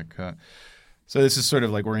people don't get cut. So this is sort of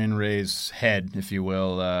like we're in Ray's head, if you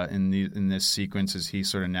will, in this sequence as he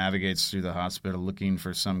sort of navigates through the hospital looking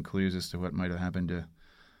for some clues as to what might have happened to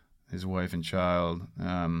his wife and child.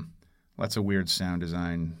 Lots of weird sound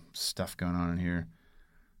design stuff going on in here.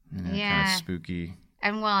 Kind of spooky.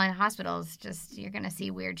 And in hospitals, you're going to see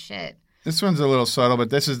weird shit. This one's a little subtle,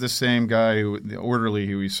 but this is the same guy, the orderly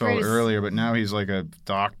who we saw earlier, but now he's like a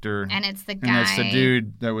doctor. And it's the guy. And that's the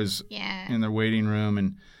dude that was in the waiting room.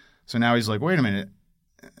 And so now he's like, wait a minute.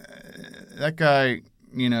 That guy,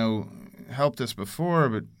 helped us before,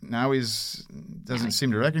 but now doesn't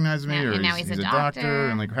seem to recognize me. Or now he's a doctor.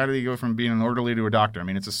 And like, how did he go from being an orderly to a doctor? I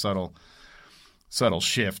mean, it's a subtle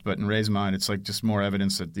shift, but in Ray's mind, it's like just more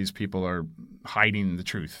evidence that these people are hiding the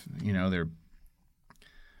truth.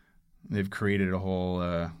 They've created a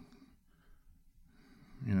whole,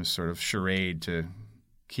 sort of charade to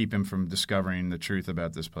keep him from discovering the truth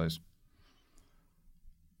about this place.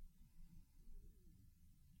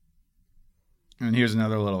 And here's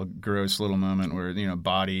another little gross little moment where,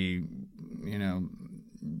 body,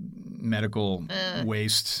 medical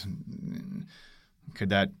waste. Could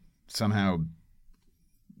that somehow,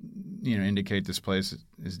 indicate this place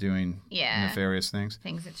is doing nefarious things?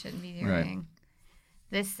 Things it shouldn't be doing. Right.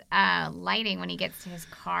 This lighting when he gets to his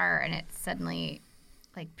car and it's suddenly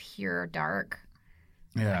like pure dark,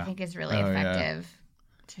 I think is really effective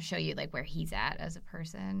to show you like where he's at as a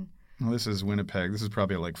person. Well, this is Winnipeg. This is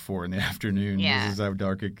probably like 4 p.m. Yeah. This is how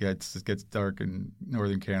dark it gets. It gets dark in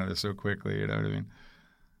northern Canada so quickly, you know what I mean?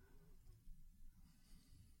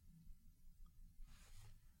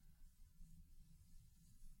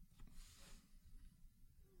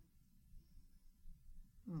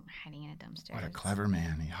 Hiding in a dumpster. What a clever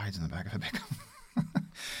man. He hides in the back of the pickup.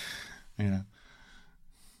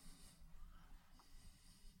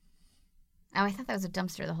 Oh, I thought that was a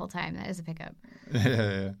dumpster the whole time. That is a pickup.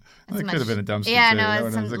 Yeah. That could have been a dumpster, too. Yeah, no,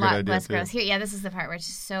 it's a a lot less gross. Here, this is the part where it's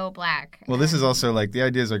just so black. Well, this is also, like, the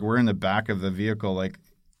idea is, like, we're in the back of the vehicle. Like,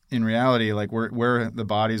 in reality, like, where the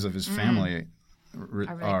bodies of his family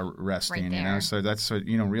are resting, right So that's what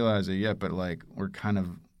you don't realize it yet, but, like, we're kind of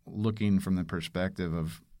looking from the perspective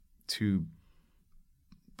of 2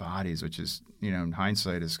 bodies, which is, in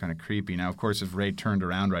hindsight is kind of creepy. Now, of course, if Ray turned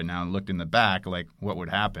around right now and looked in the back, like what would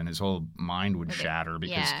happen? His whole mind would shatter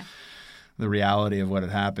because the reality of what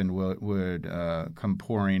had happened would come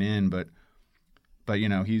pouring in. But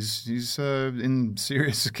he's in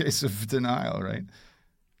serious case of denial, right?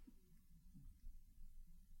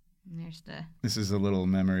 This is a little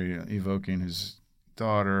memory evoking his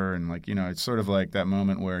daughter, and it's sort of like that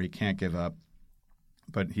moment where he can't give up,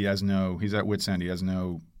 but he's at wit's end. He doesn't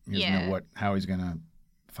know how he's gonna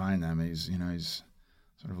find them. He's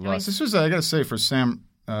sort of lost. This was, I gotta say, for Sam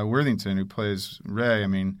Worthington, who plays Ray. I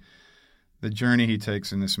mean, the journey he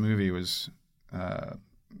takes in this movie was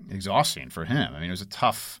exhausting for him. I mean, it was a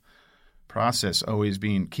tough process, always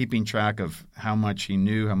keeping track of how much he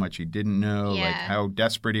knew, how much he didn't know, like how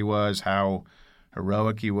desperate he was, how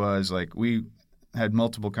heroic he was. Like, we had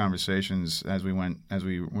multiple conversations as we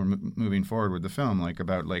were moving forward with the film, like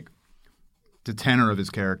about like the tenor of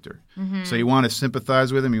his character. Mm-hmm. So you want to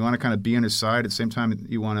sympathize with him, you want to kind of be on his side. At the same time,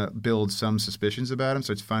 you want to build some suspicions about him.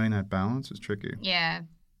 So it's finding that balance is tricky. Yeah.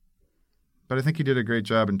 But I think he did a great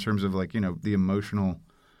job in terms of like, the emotional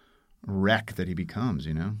wreck that he becomes,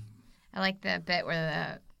 I like the bit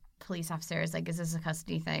where the police officer is like, is this a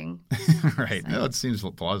custody thing? Right. No, it seems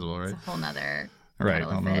plausible, right? It's a whole nother right.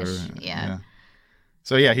 kettle of fish. Yeah.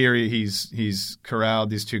 So yeah, here he's corralled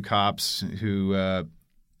these two cops who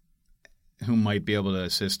might be able to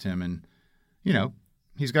assist him, and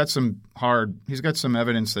he's got some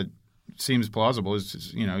evidence that seems plausible. It's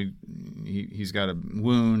just, he's got a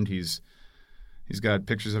wound. He's got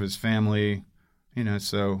pictures of his family.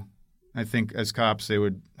 So I think as cops they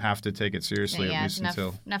would have to take it seriously at least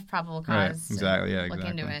enough probable cause. Right, exactly. Yeah, look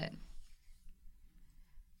exactly. into it.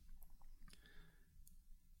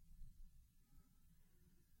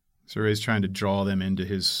 So Ray's trying to draw them into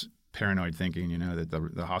his paranoid thinking,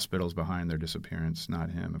 that the hospital's behind their disappearance, not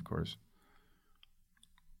him, of course.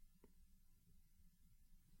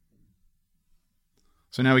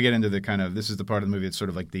 So now we get into the this is the part of the movie that's sort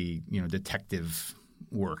of like the, detective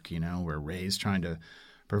work, where Ray's trying to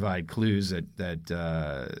provide clues that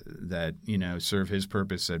serve his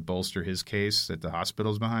purpose, that bolster his case, that the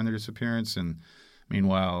hospital's behind their disappearance. And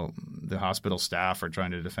meanwhile, the hospital staff are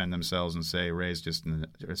trying to defend themselves and say Ray's just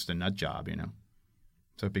a nut job,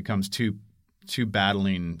 So it becomes two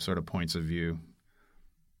battling sort of points of view.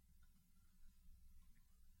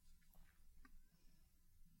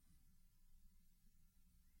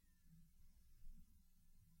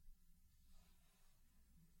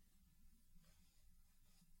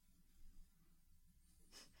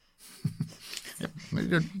 You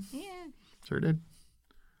did. Yeah. Sure did.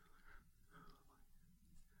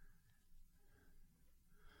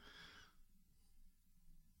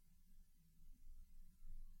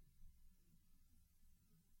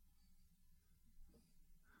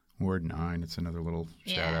 Ward 9. It's another little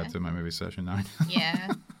shout out to my movie Session 9.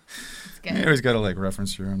 Yeah. It's good. You always got to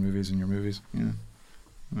reference your own movies in your movies. Yeah.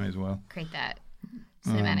 Might as well. Create that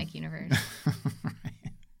cinematic universe. Right.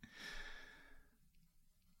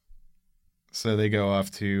 So they go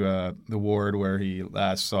off to the ward where he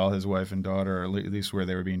last saw his wife and daughter, or at least where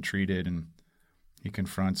they were being treated, and he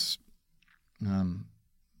confronts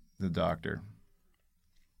the doctor.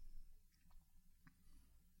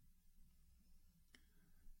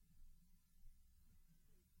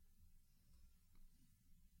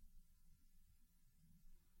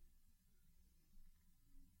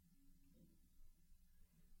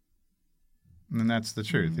 And that's the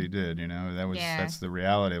truth. He did, that's the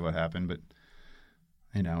reality of what happened. But,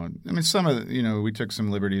 some of we took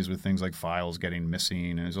some liberties with things like files getting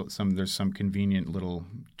missing, and there's some convenient little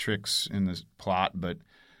tricks in this plot, but,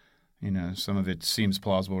 some of it seems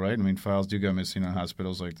plausible, right? Files do go missing in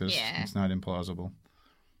hospitals like this. Yeah. It's not implausible.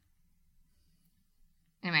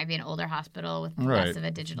 It might be an older hospital with right. less of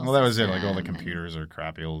a digital Well, that was it. system, Like all the computers are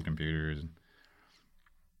crappy old computers.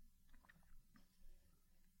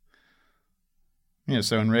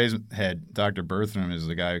 So in Ray's head, Dr. Bertram is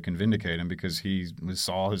the guy who can vindicate him because he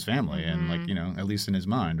saw his family and, at least in his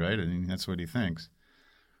mind, right? That's what he thinks.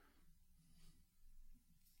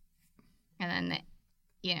 And then,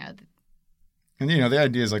 And, the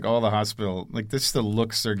idea is all the hospital, this, the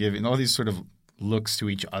looks they're giving, all these sort of looks to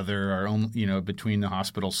each other are only, between the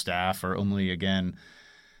hospital staff are only, again,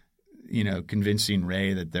 convincing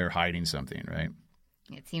Ray that they're hiding something, right?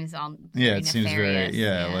 It seems all it seems very,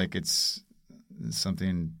 it's it's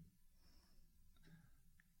something,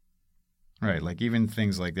 right? Even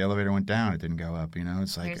things like the elevator went down, it didn't go up.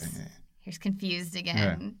 It's like here's confused again.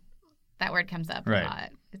 Yeah. That word comes up a lot.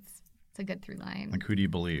 It's a good through line. Who do you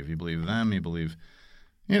believe? You believe them? You believe,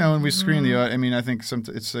 when we screen the. I think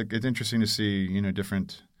it's interesting to see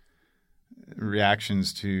different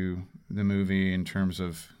reactions to the movie in terms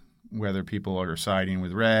of whether people are siding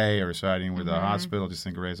with Ray or siding with the hospital. Just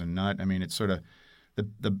think Ray's a nut. It's sort of.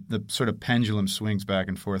 The sort of pendulum swings back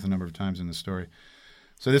and forth a number of times in the story.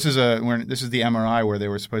 So this is the MRI where they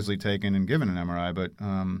were supposedly taken and given an MRI, but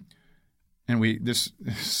this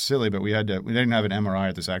is silly, but we didn't have an MRI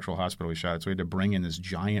at this actual hospital we shot at, so we had to bring in this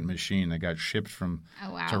giant machine that got shipped from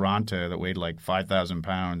Toronto that weighed 5,000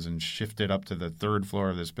 pounds and shift it up to the third floor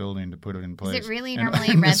of this building to put it in place. Is it really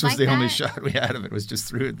normally red this was like the that? only shot we had of it was just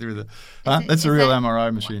through the. That's a real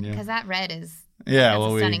MRI machine, yeah. Because that red is. Yeah,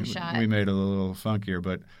 a stunning shot. We made it a little funkier,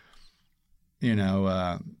 but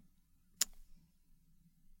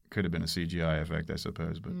could have been a CGI effect, I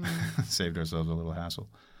suppose, but saved ourselves a little hassle.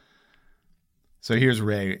 So here's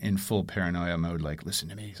Ray in full paranoia mode, listen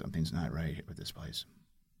to me, something's not right with this place.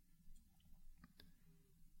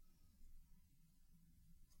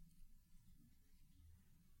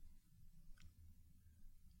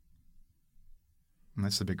 And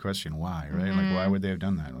that's the big question. Why, right? Like, why would they have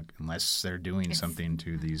done that? Like, unless they're doing something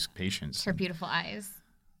to these patients. Her beautiful eyes.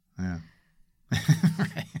 Yeah.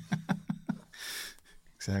 Right.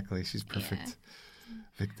 Exactly. She's perfect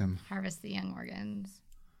victim. Harvest the young organs.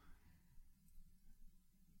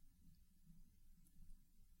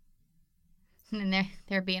 And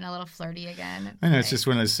they're being a little flirty again. I know, it's just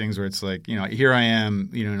one of those things where it's like, here I am,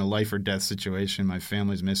 in a life or death situation. My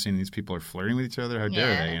family's missing. These people are flirting with each other. How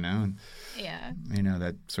dare they, And,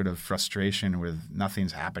 that sort of frustration with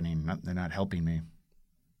nothing's happening. They're not helping me.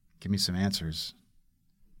 Give me some answers.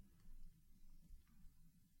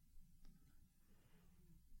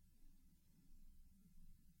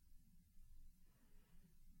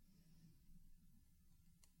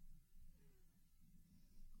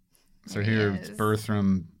 So here, it's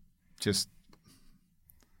Bertram just...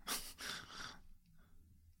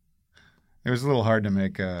 It was a little hard to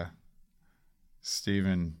make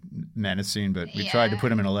Stephen menacing, but we tried to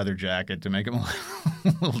put him in a leather jacket to make him a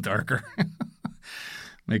little darker.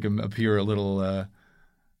 Make him appear a little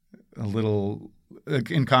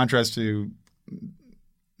in contrast to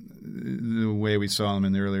the way we saw him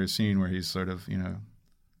in the earlier scene where he's sort of,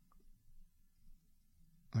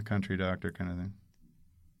 a country doctor kind of thing.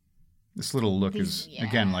 This little look is,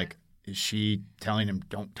 again, like, is she telling him,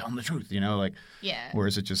 don't tell him the truth, or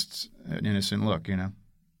is it just an innocent look,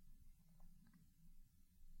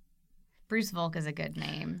 Bruce Volk is a good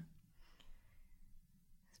name.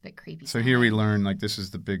 It's a bit creepy. So here we learn, like, this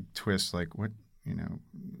is the big twist, like, what?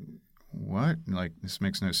 Like, this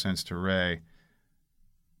makes no sense to Ray.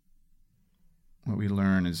 What we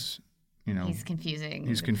learn is, he's confusing.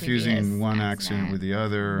 He's confusing one accident with the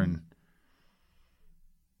other, and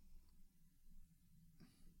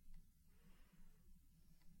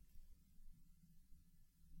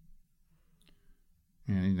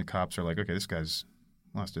and the cops are like, okay, this guy's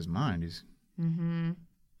lost his mind. He's and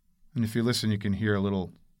if you listen, you can hear a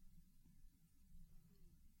little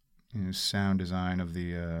sound design of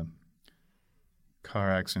the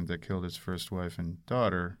car accident that killed his first wife and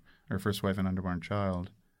daughter, or first wife and unborn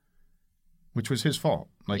child, which was his fault.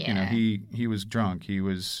 Like, he was drunk.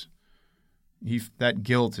 That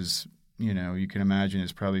guilt is, you can imagine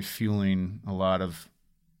is probably fueling a lot of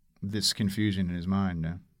this confusion in his mind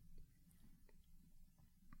now.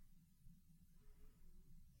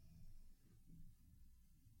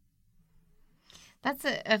 That's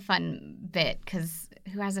a fun bit, because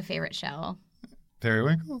who has a favorite shell?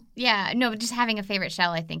 Periwinkle? Yeah, no, but just having a favorite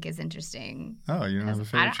shell, I think, is interesting. Oh, you don't have a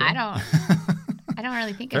favorite shell? I don't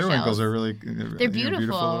really think of shells. Periwinkles are really they're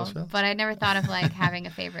beautiful but I never thought of like having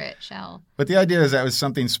a favorite shell. But the idea is that was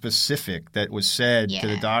something specific that was said to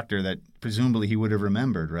the doctor that presumably he would have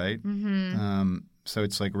remembered, right? Mm-hmm. So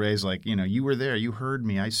it's like Ray's like, you were there, you heard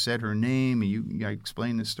me, I said her name, I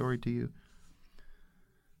explained this story to you.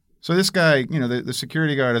 So this guy, the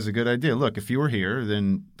security guard has a good idea. Look, if you were here,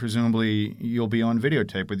 then presumably you'll be on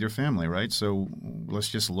videotape with your family, right? So let's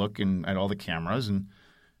just look at all the cameras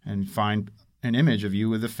and find an image of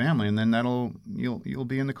you with the family, and then you'll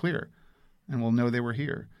be in the clear, and we'll know they were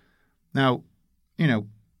here. Now, and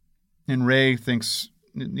Ray thinks,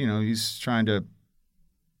 he's trying to,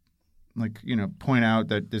 point out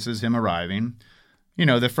that this is him arriving.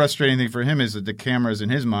 The frustrating thing for him is that the cameras in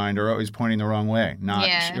his mind are always pointing the wrong way,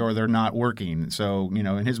 or they're not working. So,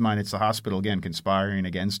 in his mind, it's the hospital, again, conspiring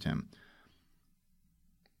against him.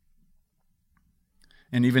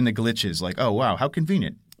 And even the glitches, like, oh, wow, how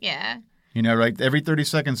convenient. Yeah. Right? Every 30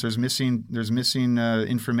 seconds there's missing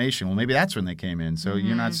information. Well, maybe that's when they came in. So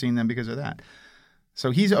you're not seeing them because of that. So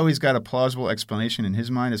he's always got a plausible explanation in his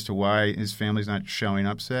mind as to why his family's not showing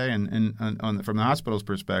up, say. And from the hospital's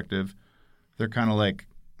perspective, they're kind of like,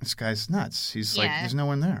 this guy's nuts. He's like, there's no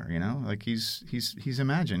one there, Like he's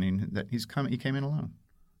imagining that he came in alone.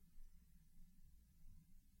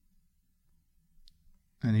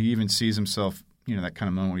 And he even sees himself, that kind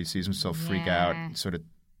of moment where he sees himself freak out. Sort of,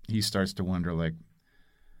 he starts to wonder, like,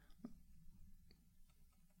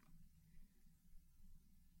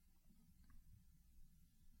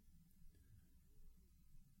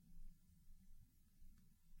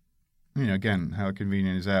 again, how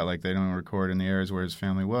convenient is that? Like, they don't record in the areas where his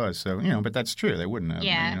family was. So, but that's true. They wouldn't have.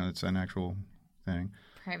 Yeah. It's an actual thing.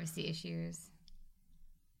 Privacy issues.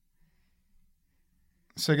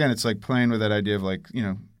 So, again, it's like playing with that idea of, like,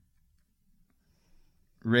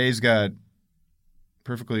 Ray's got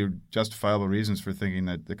perfectly justifiable reasons for thinking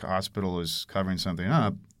that the hospital is covering something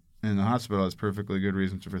up, and the hospital has perfectly good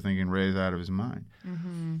reasons for thinking Ray's out of his mind.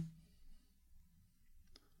 Mm-hmm.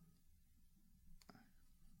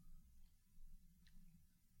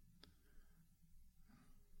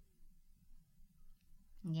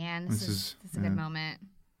 Yeah, man. This is a good moment.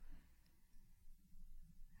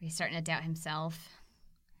 He's starting to doubt himself.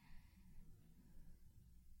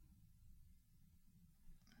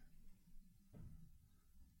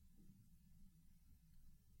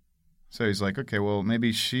 So he's like, okay, well,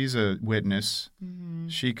 maybe she's a witness. Mm-hmm.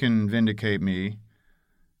 She can vindicate me.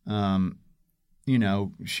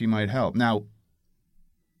 She might help. Now,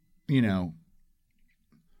 we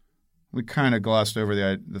kind of glossed over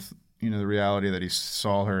the reality that he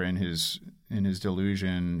saw her in his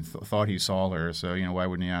delusion, thought he saw her. So, why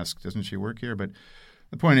wouldn't he ask, doesn't she work here? But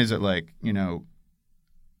the point is that, like, in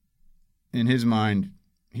his mind,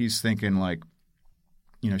 he's thinking like,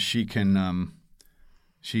 she can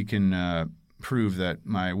prove that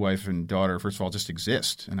my wife and daughter, first of all, just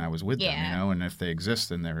exist, and I was with them, and if they exist,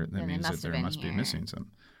 then that means that there must be missing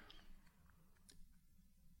something.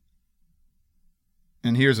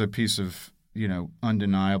 And here's a piece of,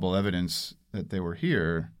 undeniable evidence that they were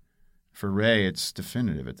here. For Ray, it's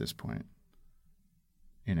definitive at this point,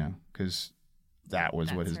 because that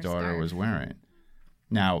was what his daughter was wearing.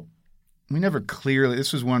 Now, we never clearly –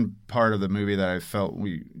 this was one part of the movie that I felt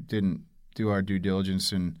we didn't do our due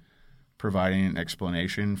diligence in providing an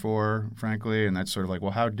explanation for, frankly, and that's sort of like,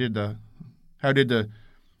 well, how did the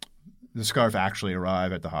scarf actually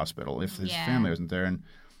arrive at the hospital if his family wasn't there? And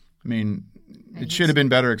I mean, it should have been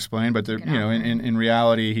better explained, but in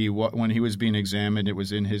reality, when he was being examined, it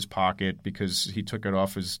was in his pocket because he took it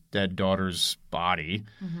off his dead daughter's body,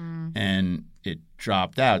 and it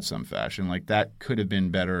dropped out some fashion. Like, that could have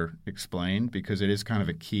been better explained because it is kind of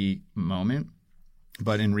a key moment.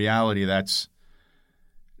 But in reality, that's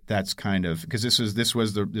kind of because this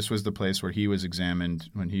was the place where he was examined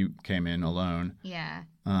when he came in alone. Yeah.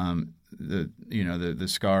 The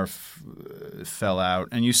scarf fell out,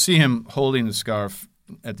 and you see him holding the scarf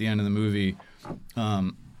at the end of the movie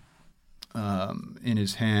in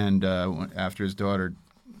his hand after his daughter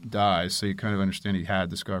dies. So you kind of understand he had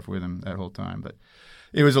the scarf with him that whole time. But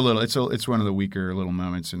it was it's one of the weaker little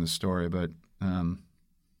moments in the story, but.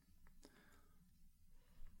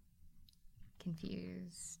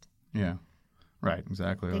 Confused. Yeah. Right,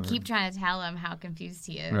 exactly. They keep trying to tell him how confused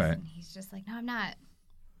he is. Right. And he's just like, no, I'm not.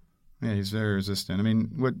 Yeah, he's very resistant. I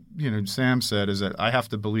mean, what Sam said is that I have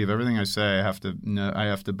to believe everything I say. I have to know. I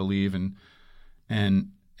have to believe and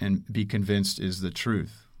be convinced is the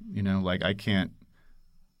truth. Like, I can't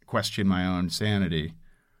question my own sanity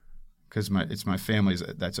because it's my family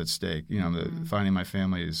that's at stake. Finding my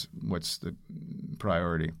family is what's the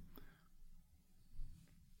priority.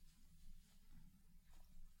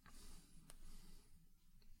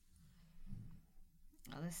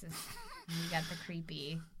 You got the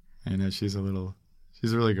creepy. I know she's a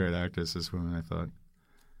really great actress, this woman, I thought,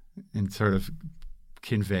 in sort of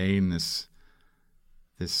conveying this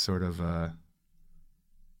sort of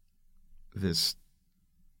this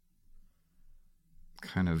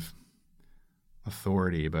kind of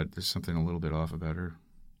authority, but there's something a little bit off about her,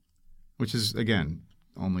 which is, again,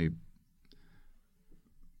 only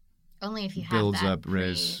if you have builds up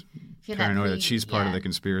Ray's paranoia that she's part of the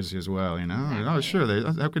conspiracy as well. Exactly. Oh, sure.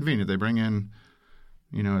 How convenient. They bring in,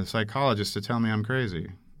 a psychologist to tell me I'm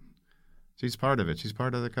crazy. She's part of it. She's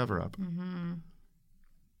part of the cover-up. Mm-hmm.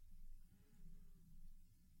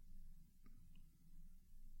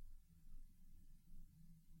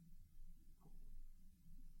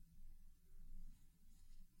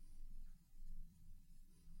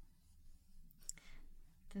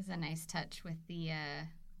 This is a nice touch with the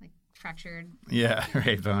fractured. Yeah,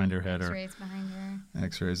 right behind her head. X-rays behind her.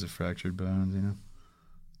 X-rays of fractured bones,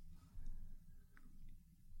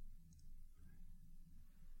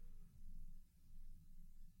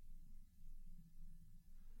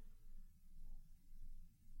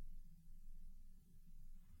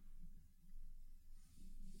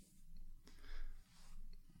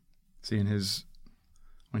 See,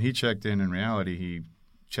 when he checked in reality, he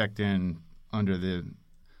checked in under the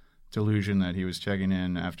delusion that he was checking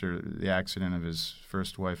in after the accident of his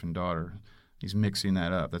first wife and daughter. He's mixing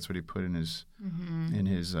that up. That's what he put in his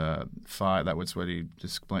file. That was what he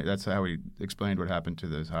explained. That's how he explained what happened to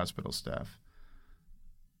the hospital staff.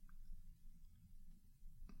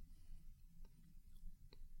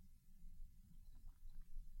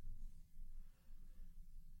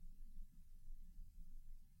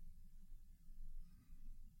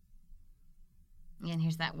 And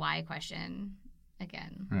here's that why question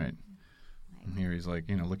again. Right. And here he's like,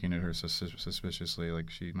 looking at her suspiciously,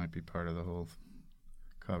 like she might be part of the whole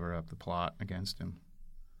cover-up, the plot against him.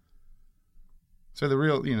 So the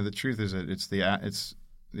real, the truth is that it's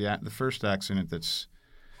the first accident that's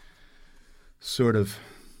sort of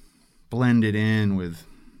blended in with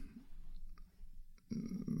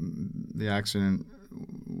the accident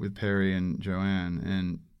with Perry and Joanne,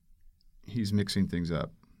 and he's mixing things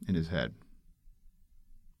up in his head.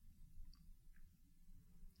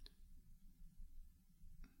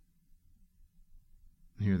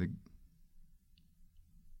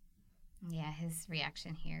 Yeah, his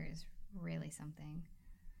reaction here is really something.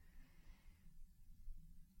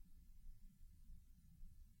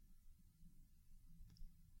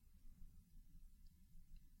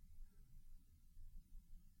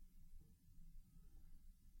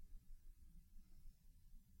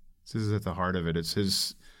 This is at the heart of it. It's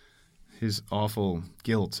his awful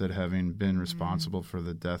guilt at having been responsible for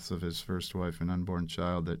the deaths of his first wife and unborn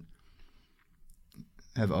child that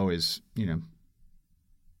have always,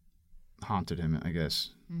 haunted him, I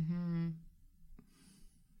guess. Mm-hmm.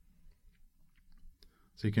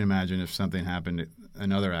 So you can imagine if something happened,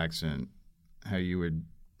 another accident, how you would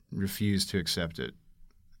refuse to accept it.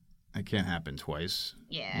 It can't happen twice.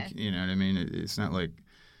 Yeah. You know what I mean? It's not like...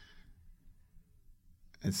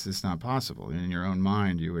 It's just not possible. In your own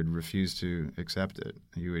mind, you would refuse to accept it.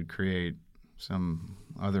 You would create some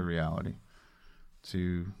other reality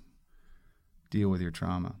to deal with your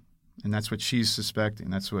trauma. And that's what she's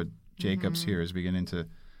suspecting. That's what Jacobs here is beginning to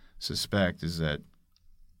suspect, is that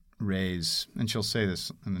Ray's, and she'll say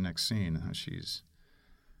this in the next scene, how she's...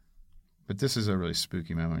 But this is a really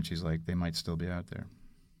spooky moment. She's like, they might still be out there.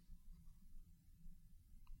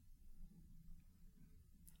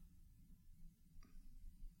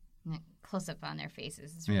 Close up on their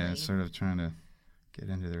faces. It's really... Yeah, it's sort of trying to get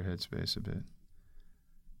into their headspace a bit.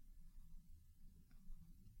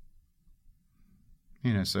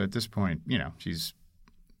 So at this point, she's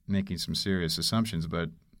making some serious assumptions, but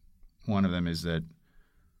one of them is that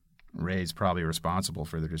Ray's probably responsible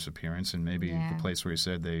for their disappearance, and maybe the place where he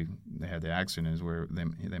said they had the accident is where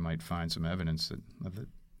they might find some evidence of the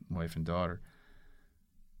wife and daughter.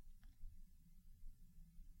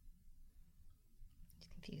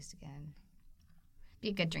 Confused again. Be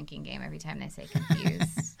a good drinking game every time they say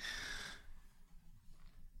confused.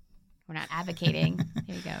 We're not advocating.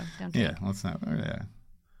 Here you go. Don't drink. Yeah, let's not. Yeah.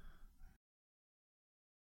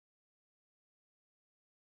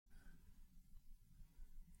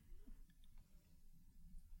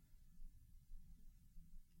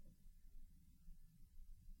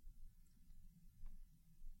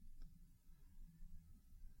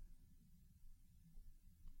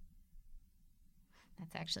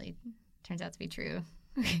 That's actually turns out to be true.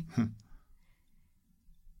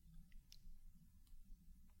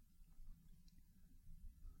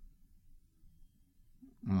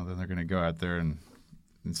 Well, then they're going to go out there and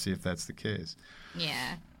see if that's the case.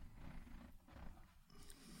 Yeah.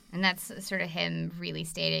 And that's sort of him really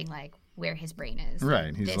stating, like, where his brain is.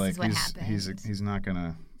 Right. He's this like, is what happened. He's not going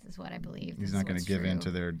to... This is what I believe. He's not going to give in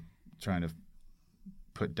to their trying to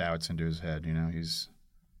put doubts into his head. He's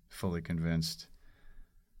fully convinced.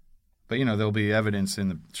 But, there'll be evidence at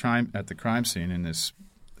the crime scene in this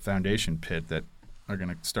foundation pit that are going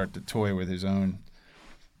to start to toy with his own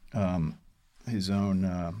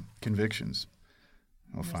convictions.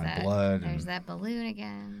 We'll find blood. There's that balloon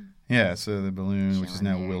again. Yeah, so the balloon, which is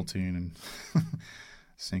now there. wilting and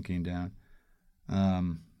sinking down.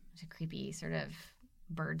 There's a creepy sort of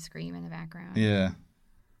bird scream in the background. Yeah.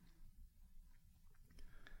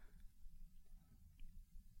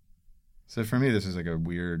 So for me, this is like a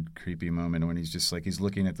weird, creepy moment when he's just like, he's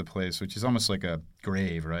looking at the place, which is almost like a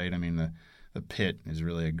grave, right? I mean, the pit is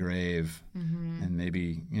really a grave. Mm-hmm. And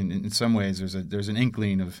maybe in some ways there's an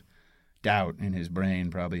inkling of doubt in his brain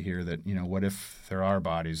probably here that, what if there are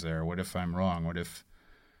bodies there? What if I'm wrong? What if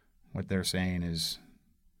what they're saying is,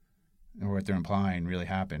 or what they're implying really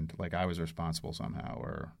happened? Like I was responsible somehow,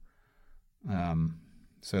 or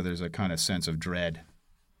so there's a kind of sense of dread.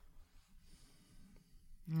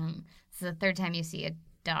 This is the third time you see a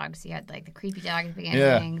dog. So you had like the creepy dog at the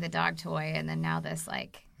beginning, the dog toy, and then now this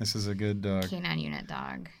like... This is a good dog. Canine unit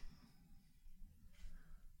dog.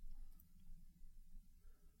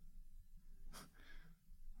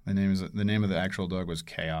 The name of the actual dog was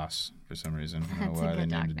Chaos for some reason. I don't know why they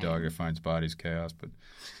named a dog that finds bodies Chaos, but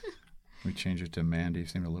we changed it to Mandy. It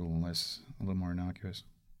seemed a little more innocuous.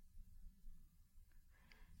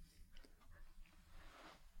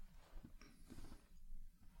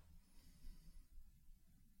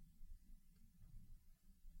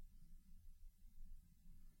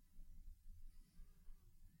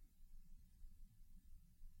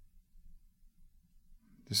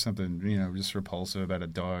 There's something, just repulsive about a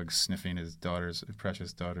dog sniffing his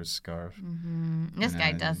precious daughter's scarf. Mm-hmm. This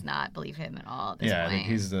guy does not believe him at all at this point. I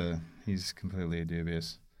think he's completely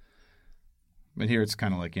dubious. But here it's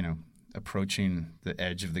kind of like, approaching the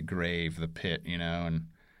edge of the grave, the pit, and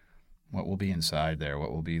what will be inside there,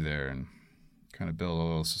 what will be there, and kind of build a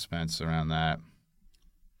little suspense around that.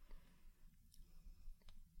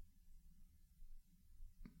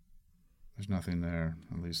 There's nothing there.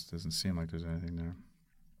 At least it doesn't seem like there's anything there.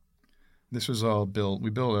 This was all built. We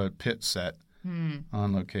built a pit set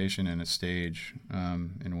on location in a stage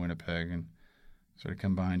in Winnipeg, and sort of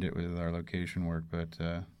combined it with our location work. But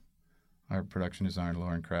our production designer,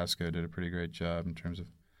 Lauren Krasko, did a pretty great job in terms of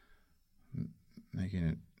making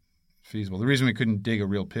it feasible. The reason we couldn't dig a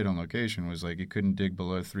real pit on location was like you couldn't dig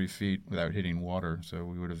below 3 feet without hitting water. So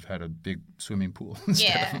we would have had a big swimming pool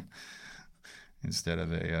instead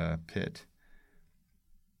of a pit.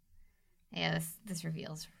 Yeah, this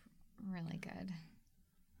reveal's really good.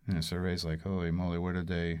 Yeah, so Ray's like, holy moly, what did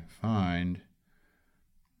they find?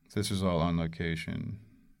 This is all on location.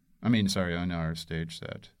 On our stage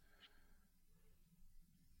set.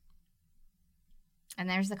 And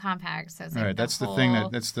there's the compact. So it's like right, that's the thing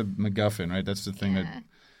that's the MacGuffin, right? That's the thing that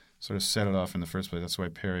sort of set it off in the first place. That's why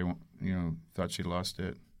Perry, thought she lost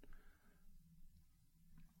it.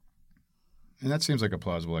 And that seems like a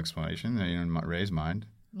plausible explanation, in Ray's mind.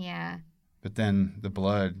 Yeah. But then the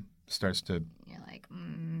blood starts to. You're like,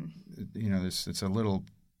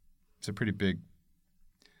 it's a pretty big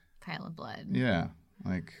pile of blood. Yeah,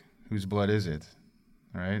 like whose blood is it,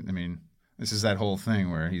 right? I mean, this is that whole thing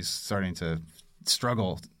where he's starting to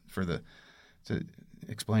struggle to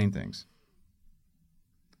explain things.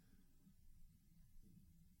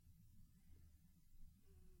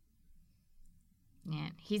 Yeah,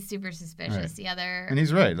 he's super suspicious. Right. The other and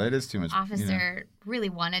he's right. That is too much. Officer really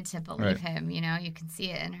wanted to believe him. You can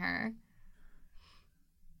see it in her.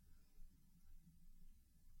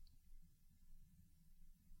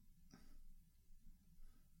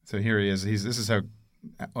 So here he is. This is how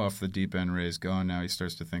off the deep end Ray's going now. He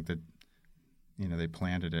starts to think that, they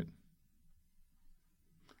planted it.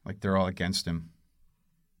 Like they're all against him.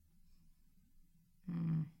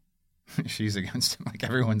 She's against him. Like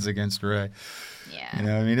everyone's against Ray.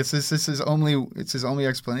 Yeah. It's his only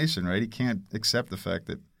explanation, right? He can't accept the fact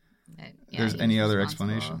that there's any other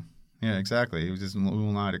explanation. Yeah, exactly. He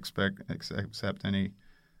will not accept any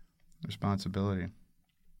responsibility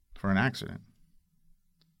for an accident.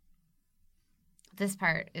 This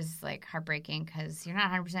part is like heartbreaking because you're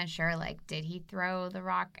not 100% sure. Like, did he throw the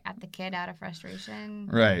rock at the kid out of frustration?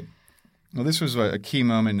 Right. Well, this was a key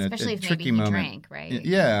moment, especially a if tricky maybe he moment. Drank, right?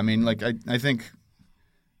 Yeah, I think,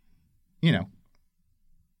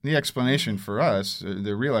 the explanation for us,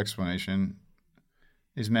 the real explanation,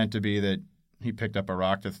 is meant to be that he picked up a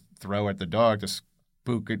rock to throw at the dog to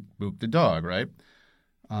spook the dog, right?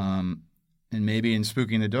 And maybe in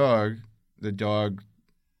spooking the dog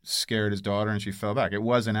scared his daughter and she fell back. It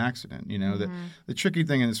was an accident. The tricky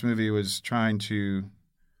thing in this movie was trying to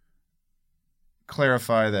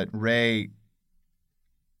clarify that Ray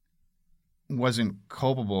wasn't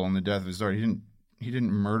culpable in the death of his daughter. He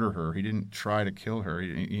didn't murder her. He didn't try to kill her.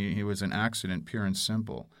 He was an accident, pure and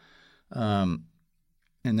simple. And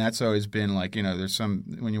that's always been like, there's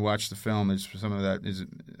when you watch the film, there's some of that is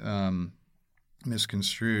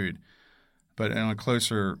misconstrued. But on a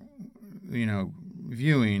closer,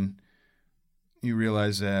 viewing, you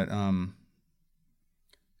realize that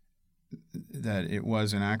that it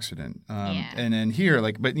was an accident. And then here,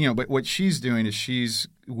 but what she's doing is she's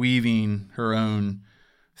weaving her own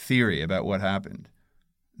theory about what happened.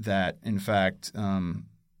 That in fact,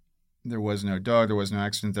 there was no dog, there was no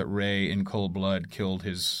accident. That Ray, in cold blood, killed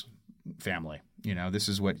his family. This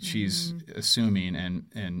is what she's assuming, and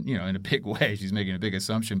in a big way, she's making a big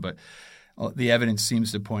assumption. But the evidence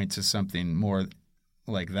seems to point to something more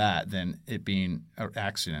like that than it being an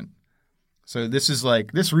accident. So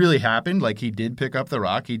this really happened. Like, he did pick up the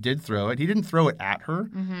rock. He did throw it. He didn't throw it at her.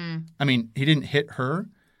 Mm-hmm. He didn't hit her,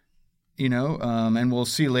 and we'll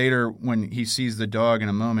see later when he sees the dog in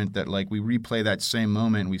a moment that, like, we replay that same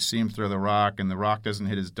moment. We see him throw the rock, and the rock doesn't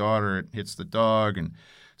hit his daughter. It hits the dog. And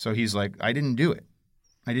so he's like, I didn't do it.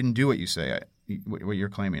 I didn't do what you say, what you're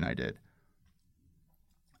claiming I did.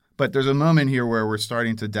 But there's a moment here where we're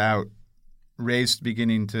starting to doubt. Ray's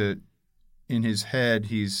beginning to, in his head,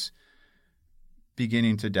 he's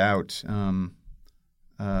beginning to doubt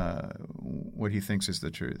what he thinks is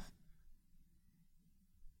the truth.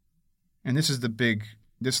 And this is the big,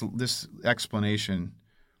 this explanation.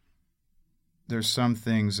 There's some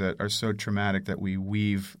things that are so traumatic that we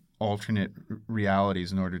weave alternate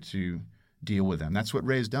realities in order to deal with them. That's what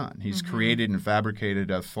Ray's done. He's created and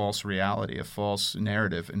fabricated a false reality, a false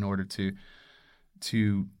narrative in order to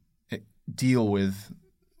deal with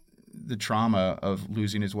the trauma of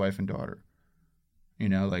losing his wife and daughter.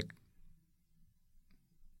 And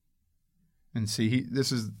see,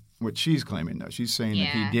 this is what she's claiming, though. She's saying that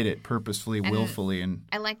he did it purposefully, willfully, and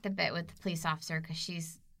I like the bit with the police officer because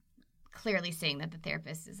she's clearly seeing that the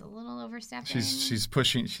therapist is a little overstepping. She's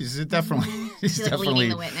pushing. She's definitely she's like definitely leading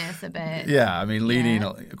the witness a bit. Yeah, I mean leading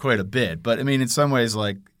quite a bit, but I mean in some ways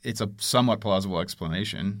like it's a somewhat plausible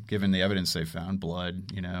explanation given the evidence they found,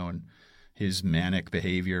 blood, and his manic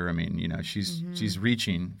behavior. I mean, she's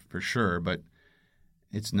reaching for sure, but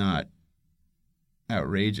it's not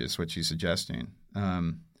outrageous what she's suggesting.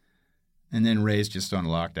 And then Ray's just on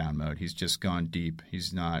lockdown mode. He's just gone deep. He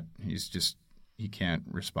can't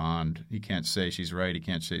respond. He can't say she's right. He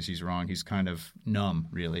can't say she's wrong. He's kind of numb,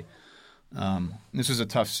 really. This was a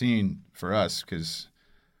tough scene for us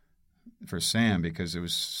for Sam, because there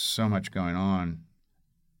was so much going on.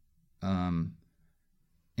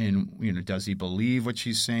 And, does he believe what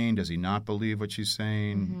she's saying? Does he not believe what she's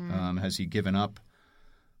saying? Has he given up?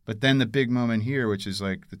 But then the big moment here, which is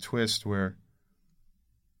like the twist where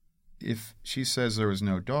if she says there was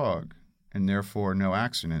no dog and therefore no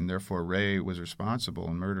accident, and therefore Ray was responsible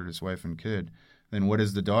and murdered his wife and kid, then what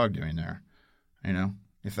is the dog doing there?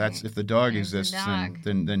 If the dog exists,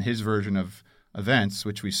 then his version of events,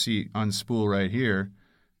 which we see on spool right here,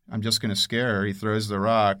 I'm just going to scare her. He throws the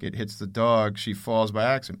rock. It hits the dog. She falls by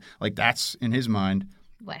accident. Like that's in his mind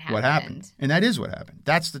what happened. And that is what happened.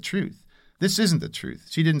 That's the truth. This isn't the truth.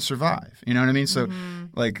 She didn't survive. You know what I mean? So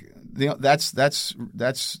like that's a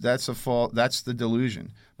fault. That's the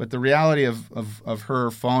delusion. But the reality of her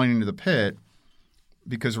falling into the pit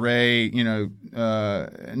because Ray,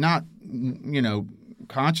 not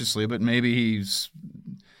consciously, but maybe he's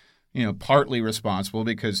partly responsible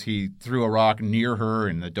because he threw a rock near her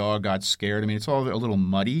and the dog got scared. I mean, it's all a little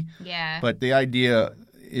muddy. Yeah. But the idea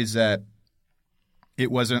is that it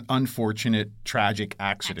was an unfortunate, tragic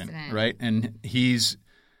accident. Right? And he's,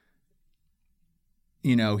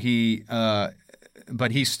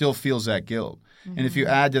 but he still feels that guilt. Mm-hmm. And if you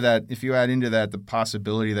add into that the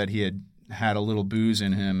possibility that he had a little booze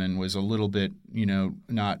in him and was a little bit,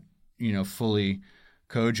 not, fully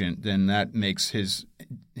cogent, then that makes his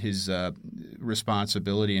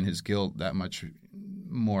responsibility and his guilt that much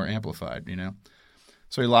more amplified,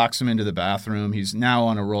 So he locks him into the bathroom. He's now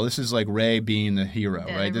on a roll. This is like Ray being the hero,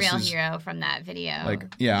 right? The real hero from that video.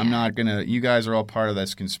 I'm not going to – you guys are all part of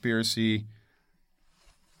this conspiracy.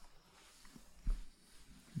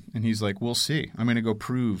 And he's like, we'll see. I'm going to go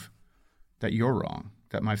prove that you're wrong,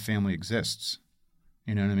 that my family exists.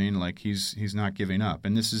 You know what I mean? Like he's not giving up.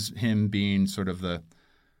 And this is him being sort of the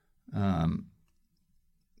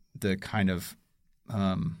kind of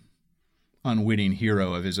unwitting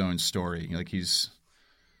hero of his own story. Like he's –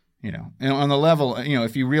 and on the level,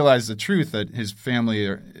 if you realize the truth that his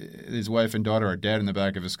family, his wife and daughter are dead in the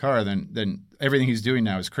back of his car, then everything he's doing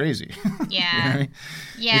now is crazy. Yeah. You know what I mean?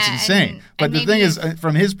 Yeah. It's insane. But the thing is,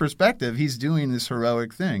 from his perspective, he's doing this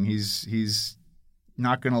heroic thing. He's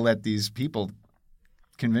not going to let these people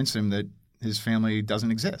convince him that his family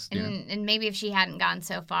doesn't exist. And maybe if she hadn't gone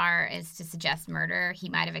so far as to suggest murder, he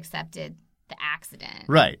might have accepted the accident.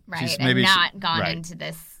 Right. And not gone into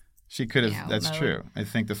this. She could have. That's mode. True. I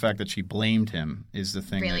think the fact that she blamed him is the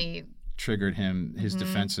thing that triggered his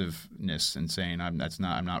defensiveness and saying, "I'm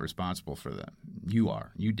not responsible for that. You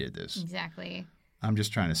are. You did this. Exactly. I'm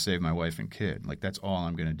just trying to save my wife and kid. Like that's all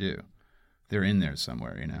I'm going to do. They're in there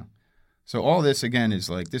somewhere, So all this again is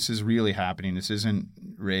like this is really happening. This isn't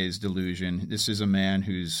Ray's delusion. This is a man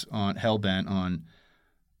who's hell bent on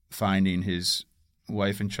finding his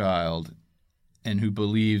wife and child. And who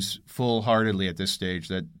believes full-heartedly at this stage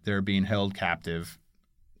that they're being held captive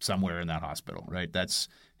somewhere in that hospital, right? That's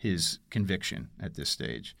his conviction at this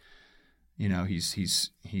stage. He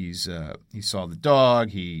saw the dog.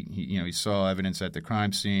 He saw evidence at the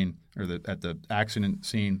crime scene or at the accident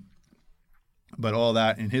scene, but all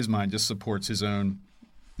that in his mind just supports his own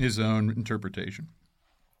interpretation.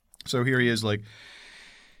 So here he is, like,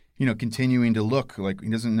 continuing to look like he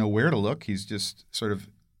doesn't know where to look. He's just sort of.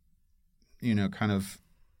 Kind of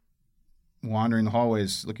wandering the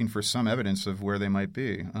hallways looking for some evidence of where they might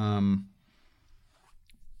be. And,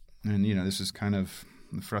 this is kind of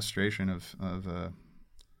the frustration of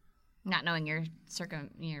not knowing your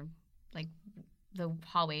like the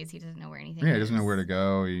hallways. He doesn't know where anything is. Yeah, he doesn't know where to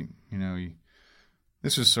go.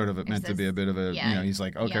 This was sort of meant to be a bit of a, he's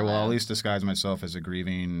like, okay, well, I'll at least disguise myself as a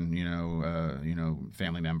grieving,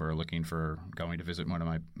 family member looking for going to visit one of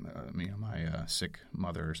my, my sick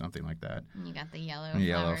mother or something like that. And you got the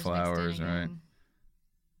yellow flowers, right?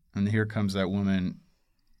 And here comes that woman,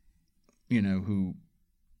 who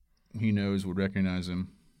he knows would recognize him.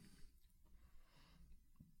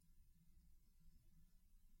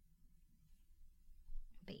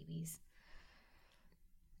 Babies.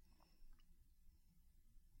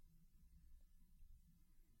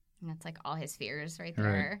 And that's like all his fears right Right.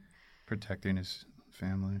 there. Protecting his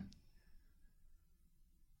family.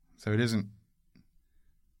 So it isn't.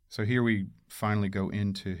 So here we finally go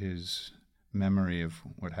into his memory of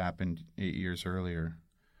what happened 8 years earlier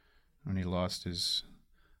when he lost his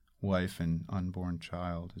wife and unborn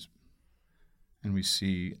child. And we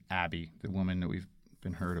see Abby, the woman that we've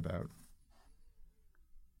been heard about.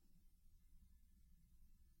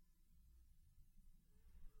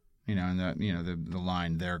 And the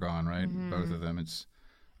line, "They're gone," right? Mm-hmm. Both of them. It's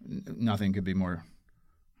nothing could be more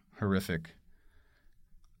horrific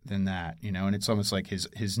than that, and it's almost like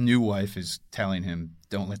his new wife is telling him,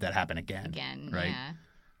 "Don't let that happen again." Right? Yeah.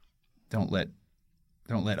 Don't let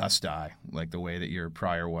us die like the way that your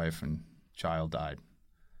prior wife and child died.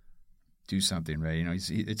 Do something, right?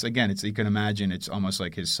 You can imagine it's almost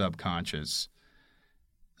like his subconscious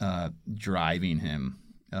driving him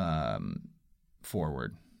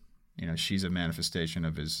forward. She's a manifestation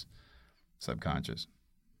of his subconscious.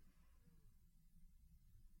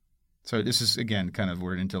 So this is, again, kind of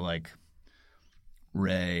we're into like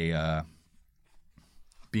Ray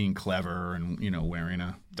being clever and, wearing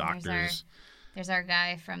a doctor's. There's our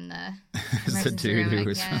guy from the the dude room who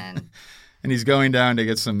was, again. and he's going down to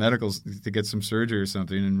get some to get some surgery or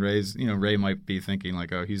something. And Ray might be thinking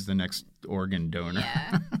like, oh, he's the next organ donor.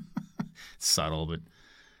 Yeah. It's subtle, but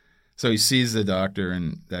so he sees the doctor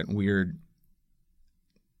and that weird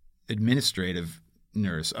administrative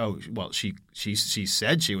nurse. Oh, well, she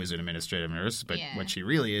said she was an administrative nurse, but what she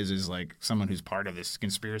really is like someone who's part of this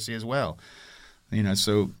conspiracy as well.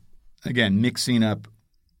 So again, mixing up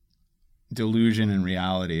delusion and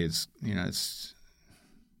reality is, it's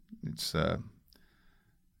kind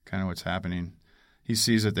of what's happening. He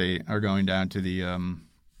sees that they are going down to the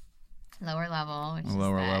lower level, which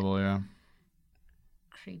lower is that level, yeah,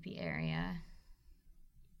 creepy area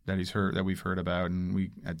that we've heard about, and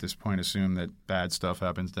we at this point assume that bad stuff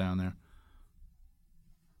happens down there.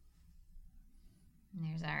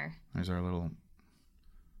 And there's our little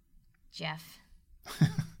Jeff.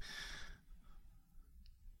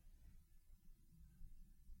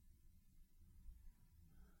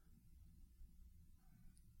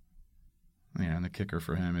 And the kicker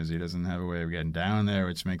for him is he doesn't have a way of getting down there,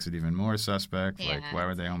 which makes it even more suspect. Yeah. Like, why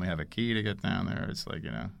would they only have a key to get down there? It's like,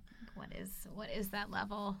 What is that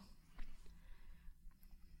level?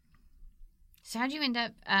 So how'd you end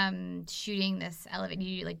up shooting this elevator? Did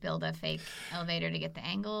you build a fake elevator to get the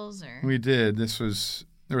angles, or? We did.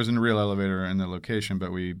 There wasn't a real elevator in the location,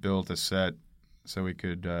 but we built a set so we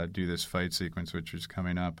could do this fight sequence, which was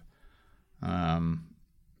coming up.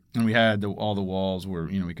 And we had all the walls where,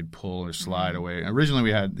 we could pull or slide away.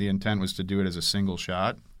 Originally, the intent was to do it as a single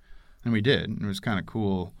shot, and we did. And it was kind of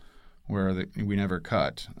cool where we never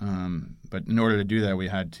cut. But in order to do that, we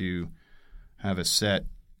had to have a set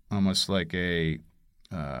almost like like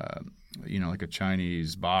a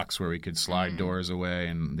Chinese box where we could slide doors away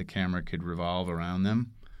and the camera could revolve around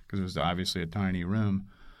them because it was obviously a tiny room.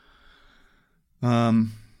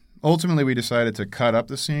 Ultimately, we decided to cut up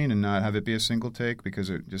the scene and not have it be a single take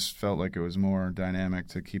because it just felt like it was more dynamic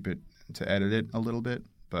to edit it a little bit.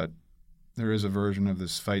 But there is a version of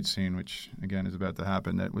this fight scene, which, again, is about to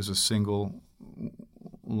happen, that was a single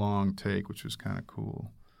long take, which was kind of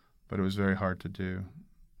cool. But it was very hard to do.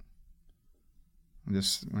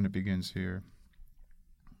 When it begins here.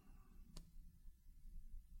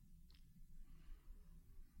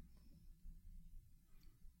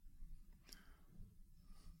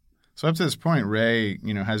 So up to this point, Ray,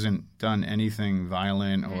 hasn't done anything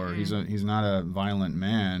violent, or he's not a violent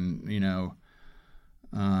man,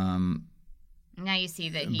 Now you see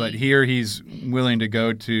that But here he's willing to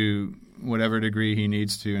go to whatever degree he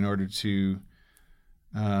needs to in order to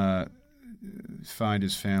find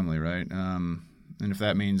his family, right? And if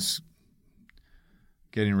that means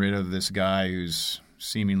getting rid of this guy who's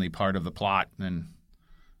seemingly part of the plot, then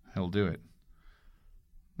he'll do it.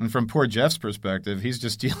 And from poor Jeff's perspective, he's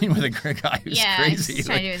just dealing with a guy who's crazy. He's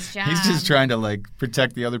trying to do his job. He's just trying to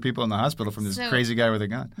protect the other people in the hospital from this crazy guy with a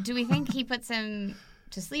gun. Do we think he puts him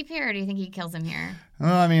to sleep here, or do you think he kills him here?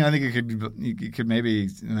 Well, I mean, I think you could maybe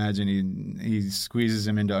imagine he squeezes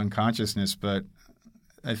him into unconsciousness, but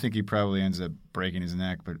I think he probably ends up breaking his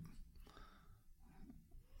neck. But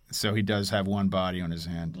so he does have one body on his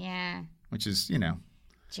hand. Yeah. Which is,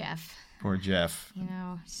 Jeff. Poor Jeff.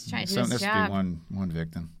 He's trying to do his job. That's to be one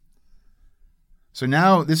victim. So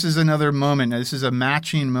now this is another moment. Now, this is a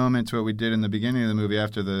matching moment to what we did in the beginning of the movie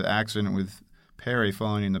after the accident with Perry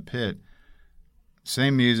falling in the pit.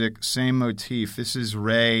 Same music, same motif. This is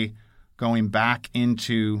Ray going back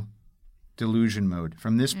into delusion mode.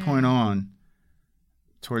 From this point on,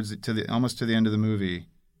 almost to the end of the movie,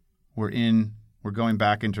 we're going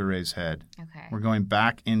back into Ray's head. Okay. We're going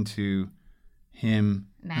back into him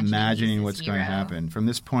imagining what's going to happen. From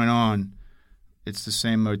this point on, it's the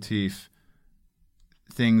same motif.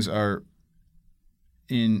 Things are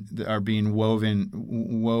being wove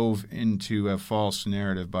into a false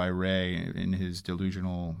narrative by Ray in his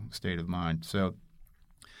delusional state of mind. So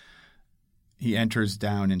he enters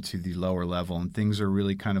down into the lower level, and things are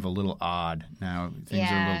really kind of a little odd now.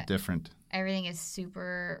 Things are a little different. Everything is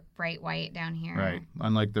super bright white down here. Right.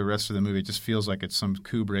 Unlike the rest of the movie, it just feels like it's some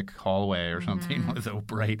Kubrick hallway or something with a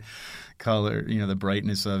bright color, the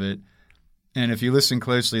brightness of it. And if you listen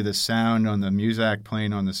closely, the sound on the Muzak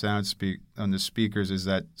playing on the on the speakers is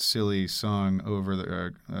that silly song over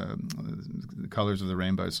the Colors of the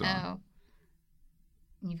Rainbow song. Oh,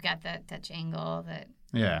 you've got that Dutch angle that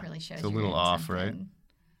really shows. It's a little off, something. right?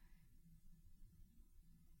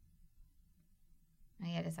 Oh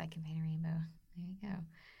yeah, does I can paint a rainbow? There you go.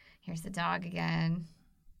 Here's the dog again.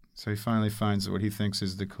 So he finally finds what he thinks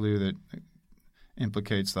is the clue that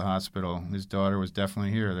implicates the hospital. His daughter was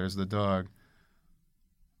definitely here. There's the dog.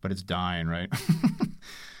 But it's dying, right?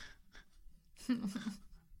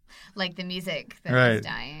 Like the music that is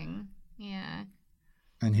dying. Yeah.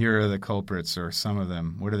 And here are the culprits, or some of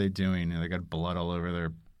them. What are they doing? They got blood all over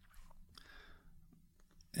their...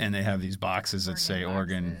 And they have these boxes that say human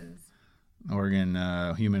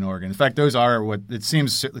organ. In fact, those are what... It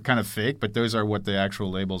seems kind of fake, but those are what the actual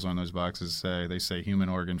labels on those boxes say. They say human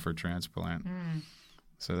organ for transplant.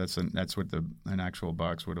 So that's what an actual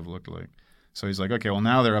box would have looked like. So he's like, okay, well,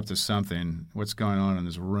 now they're up to something. What's going on in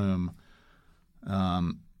this room?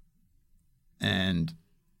 And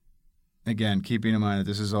again, keeping in mind that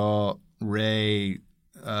this is all Ray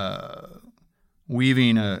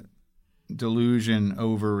weaving a delusion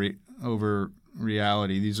over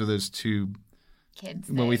reality. These are those two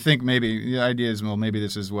kids. Well, we think maybe the idea is, well, maybe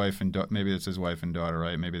this is wife and maybe it's his wife and daughter,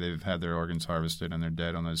 right? Maybe they've had their organs harvested and they're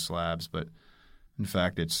dead on those slabs, but in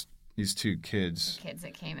fact, it's these two kids. The kids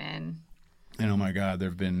that came in. And oh my God,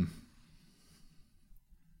 there've been.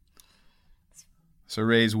 So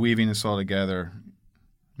Ray's weaving this all together,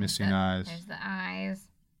 missing eyes. There's the eyes.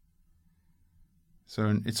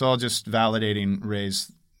 So it's all just validating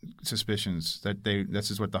Ray's suspicions that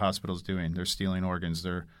this is what the hospital's doing. They're stealing organs.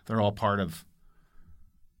 They're all part of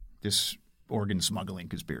this organ smuggling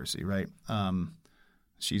conspiracy, right?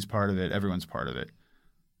 She's part of it. Everyone's part of it.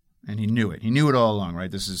 And he knew it. He knew it all along,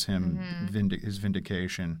 right? This is him, his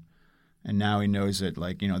vindication. And now he knows that,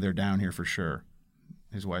 they're down here for sure,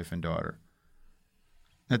 his wife and daughter.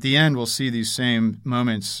 At the end, we'll see these same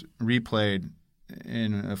moments replayed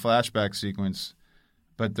in a flashback sequence,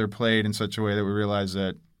 but they're played in such a way that we realize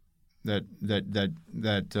that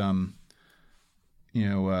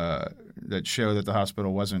show that the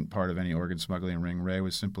hospital wasn't part of any organ smuggling ring. Ray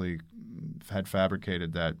was simply had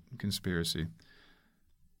fabricated that conspiracy,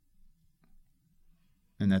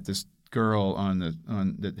 and that this girl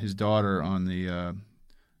his daughter on the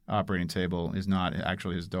operating table is not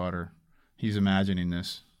actually his daughter. He's imagining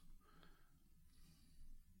this.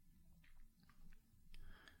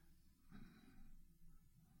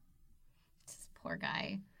 This poor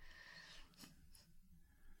guy.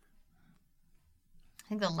 I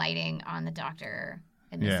think the lighting on the doctor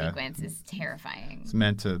in the sequence is terrifying. It's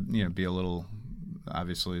meant to, be a little,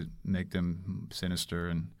 obviously, make them sinister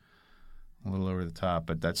and a little over the top,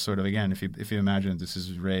 but that's sort of, again, if you imagine this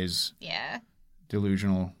is Ray's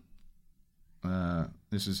delusional,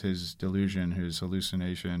 this is his delusion, his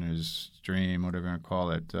hallucination, his dream, whatever you want to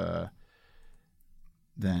call it,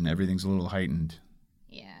 then everything's a little heightened.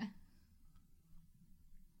 Yeah.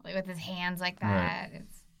 Like with his hands like that, right.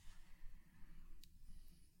 It's...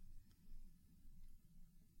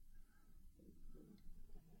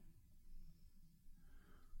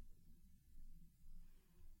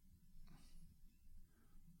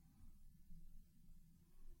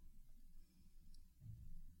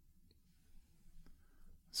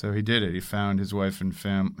 So he did it. He found his wife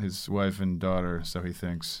and daughter, so he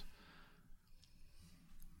thinks.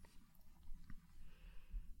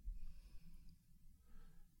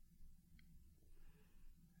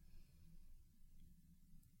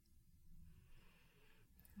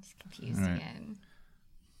 He's confused again.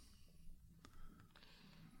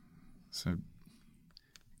 So,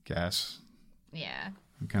 gas. Yeah.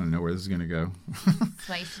 I kind of know where this is going to go. That's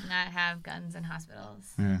why you should not have guns in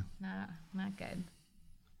hospitals. Yeah. Not good.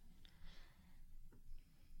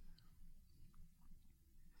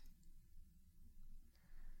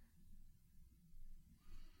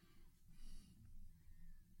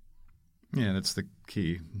 Yeah, that's the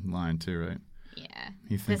key line too, right? Yeah.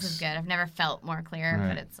 He thinks, this is good. I've never felt more clear, right.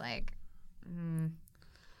 But it's like...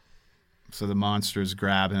 So the monsters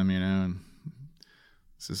grab him, and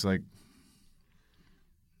it's just like.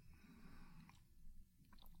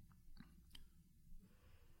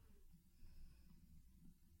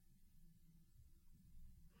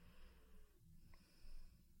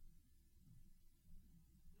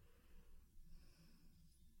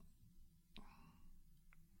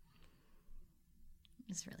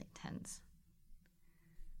 It's really intense.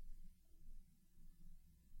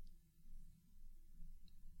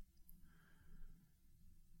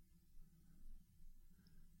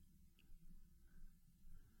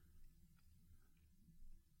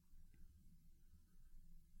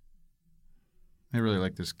 I really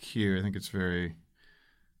like this cue. I think it's a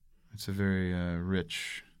very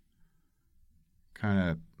rich, kind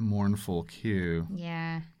of mournful cue.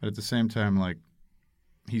 Yeah. But at the same time, like,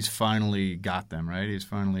 he's finally got them, right? He's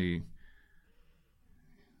finally,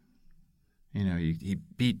 he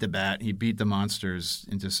beat the monsters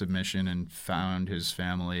into submission and found his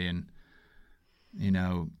family, and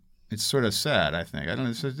it's sort of sad. I think I don't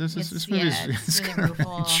know. This movie is kind of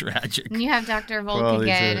really tragic. And you have Dr. Volk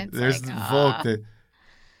again. There's Volk.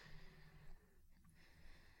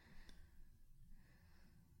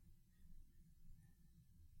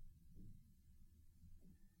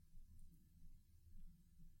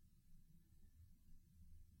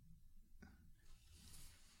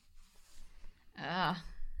 Ugh.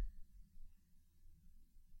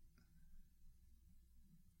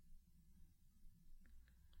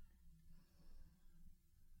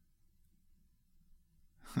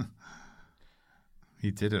 He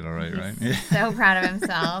did it all right, right? So proud of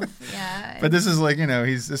himself. Yeah. But this is like,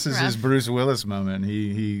 this is his Bruce Willis moment.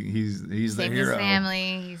 He's the saved hero. His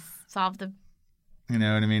family. He's solved the. You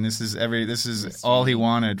know what I mean? This is all he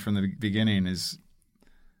wanted from the beginning, is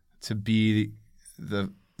to be the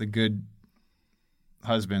good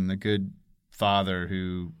husband, the good father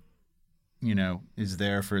who, is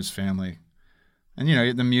there for his family. And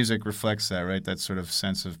the music reflects that, right? That sort of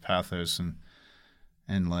sense of pathos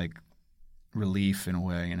and like relief in a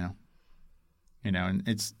way, and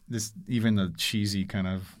it's this, even the cheesy kind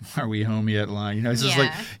of "Are we home yet?" line. It's just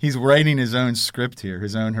like he's writing his own script here,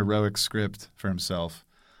 his own heroic script for himself.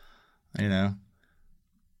 And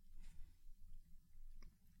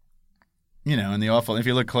the awful. If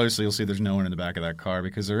you look closely, you'll see there's no one in the back of that car,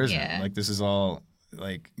 because there isn't. Yeah. Like, this is all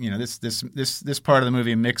like, this part of the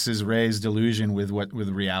movie mixes Ray's delusion with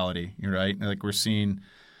reality. You're right. Like, we're seeing.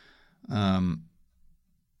 And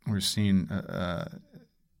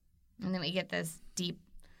then we get this deep,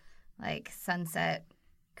 like, sunset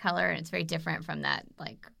color, and it's very different from that,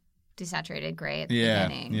 like, desaturated gray at the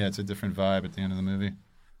beginning. Yeah, it's a different vibe at the end of the movie.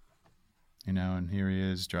 And here he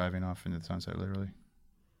is driving off into the sunset, literally.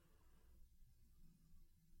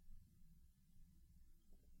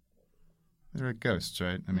 They're like ghosts,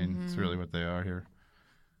 right? I mean, It's really what they are here.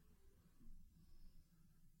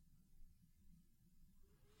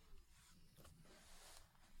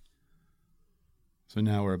 So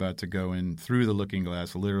now we're about to go in through the looking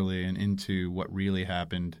glass, literally, and into what really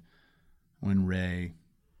happened when Ray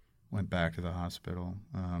went back to the hospital.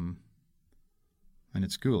 And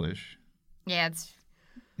it's ghoulish. Yeah, it's...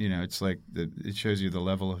 it's like it shows you the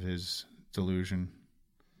level of his delusion.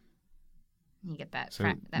 You get that.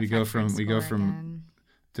 So we go from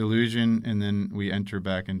delusion, and then we enter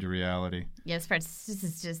back into reality. Yeah, this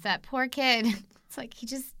is just that poor kid. It's like he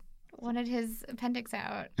just wanted his appendix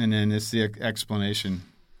out. And then it's the explanation.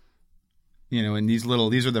 And these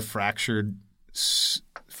are the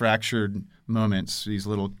fractured moments, these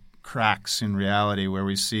little cracks in reality where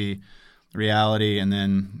we see reality and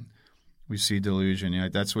then we see delusion.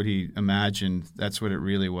 That's what he imagined. That's what it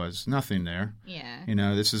really was. Nothing there. Yeah.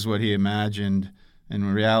 This is what he imagined, and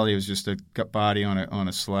in reality it was just a body on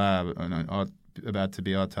a slab, about to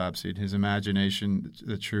be autopsied. His imagination,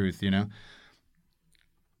 the truth.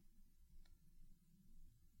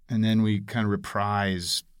 And then we kind of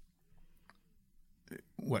reprise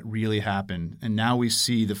what really happened. And now we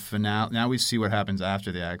see the finale. Now we see what happens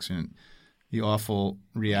after the accident. The awful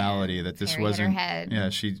reality that this wasn't. Hit her head. Yeah,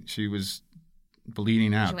 she was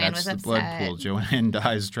bleeding out. Joanne That's was the blood pool. Joanne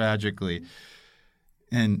dies tragically.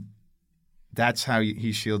 And that's how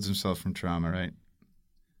he shields himself from trauma, right?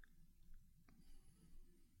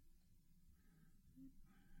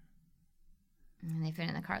 And they've been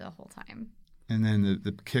in the car the whole time. And then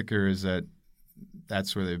the kicker is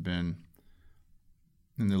that's where they've been.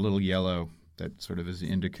 And the little yellow, that sort of is the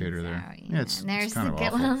indicator there. Yeah, it's, and there's the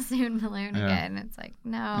get well soon balloon again. It's like,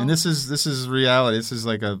 no. And this is reality. This is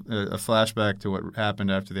like a flashback to what happened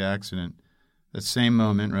after the accident. That same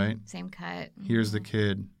moment, right? Same cut. Here's the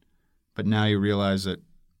kid. But now you realize that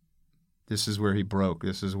This is where he broke.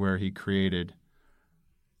 This is where he created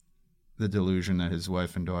the delusion that his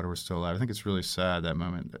wife and daughter were still alive. I think it's really sad, that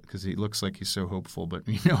moment, because he looks like he's so hopeful, but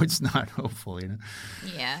it's not hopeful,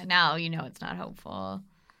 Yeah, now it's not hopeful.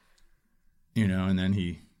 And then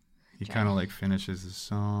he kind of like finishes his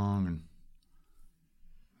song, and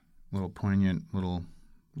little poignant little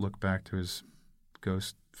look back to his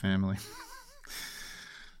ghost family.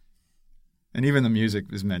 And even the music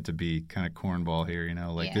is meant to be kind of cornball here,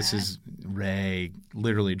 This is Ray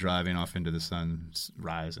literally driving off into the sun's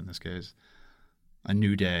rise in this case. A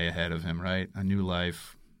new day ahead of him, right? A new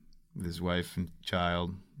life with his wife and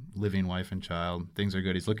child, living wife and child. Things are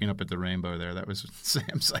good. He's looking up at the rainbow there. That was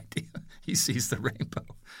Sam's idea. He sees the rainbow.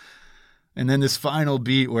 And then this final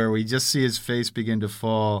beat where we just see his face begin to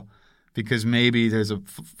fall because maybe there's a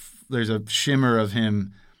shimmer of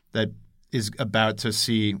him that is about to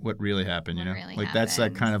see what really happened, Really like that's that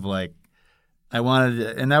happened. kind of like I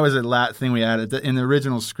wanted, and that was a thing we added in the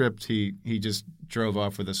original script. He just drove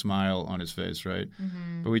off with a smile on his face, right?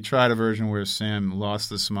 Mm-hmm. But we tried a version where Sam lost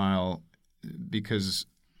the smile because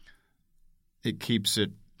it keeps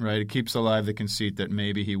it right. It keeps alive the conceit that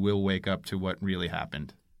maybe he will wake up to what really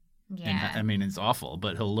happened. Yeah, And, it's awful,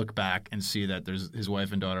 but he'll look back and see that his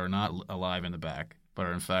wife and daughter are not alive in the back, but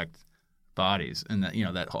are in fact bodies, and that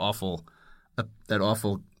that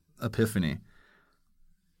awful epiphany,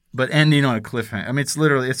 but ending on a cliffhanger. I mean, it's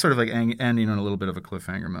sort of like ending on a little bit of a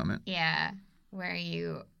cliffhanger moment. Yeah, where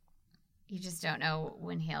you just don't know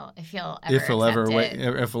if he'll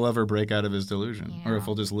ever break out of his delusion, or if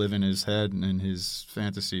he'll just live in his head and in his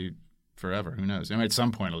fantasy forever. Who knows? I mean, at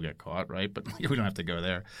some point he'll get caught, right? But we don't have to go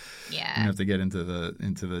there. Yeah, we don't have to get into the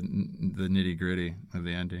nitty gritty of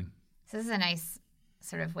the ending. So this is a nice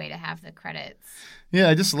sort of way to have the credits. Yeah,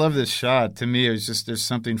 I just love this shot. To me, it was just there's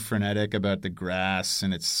something frenetic about the grass,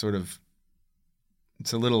 and it's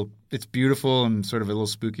beautiful and sort of a little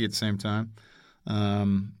spooky at the same time.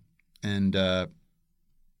 And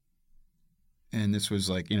this was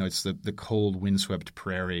like it's the cold, windswept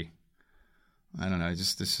prairie. I don't know.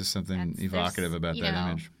 This is something evocative about that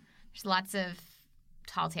image. There's lots of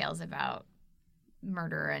tall tales about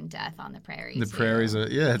murder and death on the prairie. The prairie's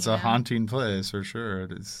a haunting place for sure.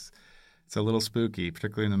 It's a little spooky,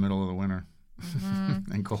 particularly in the middle of the winter.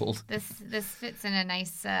 Mm-hmm. And cold. This fits in a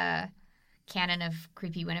nice canon of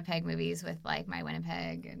creepy Winnipeg movies with like My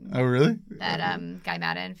Winnipeg and oh really that Guy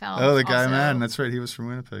Madden film. Oh, the Guy Madden, that's right. He was from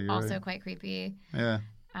Winnipeg. You're also right. Quite creepy. Yeah.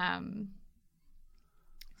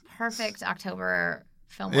 Perfect October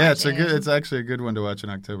film. Yeah, watching. it's actually a good one to watch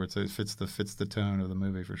in October. It fits the tone of the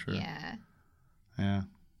movie for sure. Yeah. Yeah.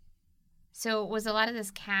 So was a lot of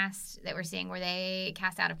this cast that we're seeing, were they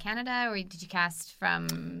cast out of Canada, or did you cast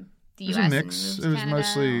from the U.S. It was a mix. It was Canada,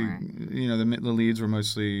 mostly, or? The leads were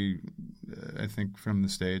mostly, I think, from the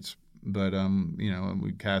States. But,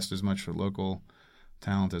 we cast as much local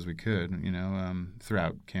talent as we could,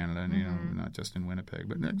 throughout Canada, and, not just in Winnipeg.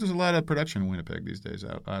 But there's a lot of production in Winnipeg these days,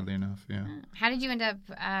 oddly enough, yeah. How did you end up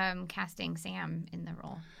casting Sam in the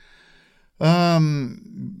role?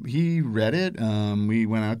 He read it. We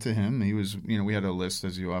went out to him. He was, we had a list,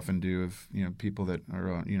 as you often do, of, people that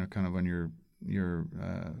are, kind of on your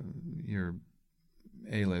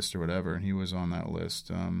A-list or whatever. And he was on that list.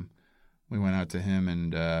 We went out to him,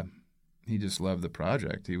 and he just loved the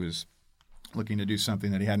project. He was looking to do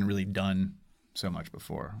something that he hadn't really done so much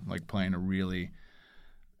before, like playing a really,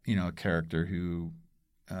 a character who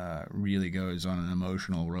really goes on an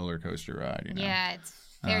emotional roller coaster ride. Yeah, it's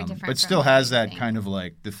very different. But still has that kind of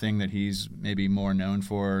like the thing that he's maybe more known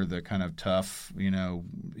for, the kind of tough,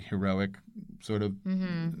 heroic sort of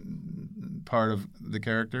part of the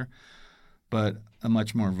character, but a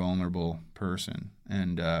much more vulnerable person.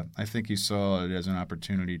 And I think he saw it as an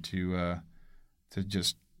opportunity to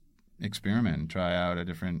just experiment and try out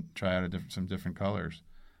some different colors.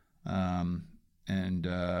 And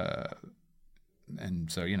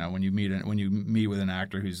so when you meet with an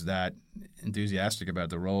actor who's that enthusiastic about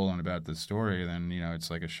the role and about the story, then it's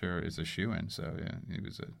like it's a shoo-in. So yeah, he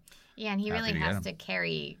was and he really has to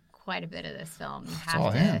carry quite a bit of this film. It's all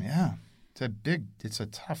him. Yeah,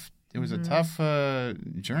 it was a tough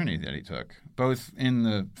journey that he took, both in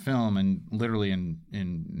the film and literally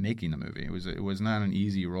in making the movie. It was not an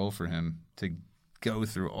easy role for him to go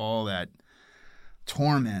through all that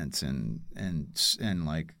torment and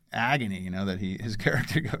like agony, that his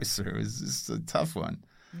character goes through. It's a tough one.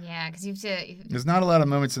 Yeah, because you have to. There's not a lot of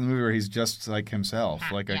moments in the movie where he's just like himself,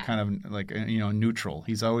 a kind of like neutral.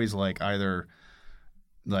 He's always like either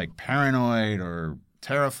like paranoid or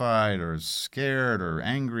terrified or scared or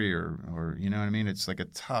angry or you know what I mean. It's like a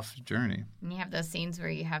tough journey. And you have those scenes where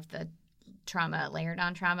you have the trauma layered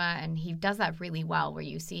on trauma, and he does that really well, where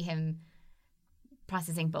you see him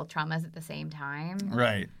processing both traumas at the same time.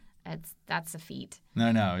 Right. That's a feat.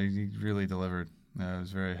 No, he really delivered. I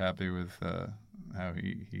was very happy with how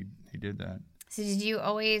he did that. So did you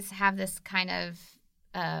always have this kind of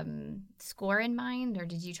score in mind, or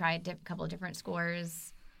did you try a couple of different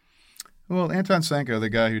scores? Well, Anton Senko, the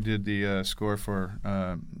guy who did the score for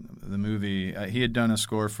the movie, he had done a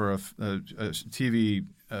score for a TV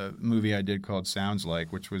movie I did called Sounds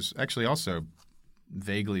Like, which was actually also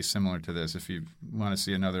vaguely similar to this. If you want to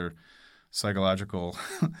see another psychological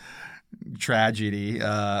tragedy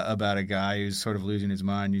about a guy who's sort of losing his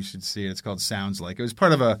mind, you should see it. It's called Sounds Like. It was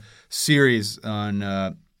part of a series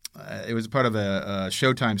on it was part of a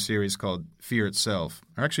Showtime series called Fear Itself.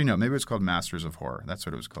 Or actually, no, maybe it was called Masters of Horror. That's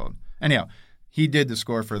what it was called. Anyhow, he did the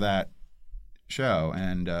score for that show,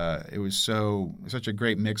 and it was such a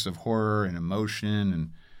great mix of horror and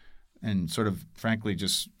emotion and sort of, frankly,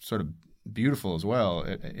 just sort of beautiful as well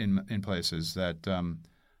in places that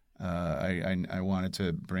I wanted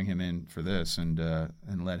to bring him in for this and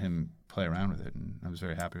let him play around with it, and I was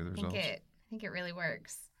very happy with the results. I think it really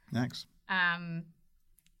works. Thanks.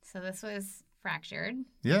 So this was Fractured.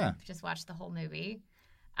 Yeah. Just watched the whole movie.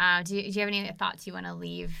 Do you have any thoughts you want to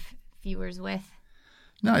leave viewers with?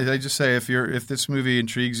 No, I just say if this movie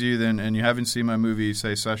intrigues you, then and you haven't seen my movie,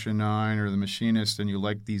 say Session 9 or The Machinist, and you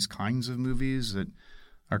like these kinds of movies that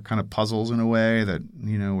are kind of puzzles in a way that,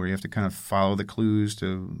 where you have to kind of follow the clues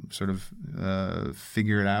to sort of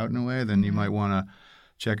figure it out in a way, then you might want to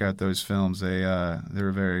check out those films.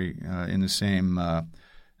 They're very in the same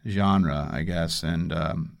genre, I guess, and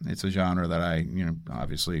it's a genre that I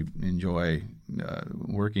obviously enjoy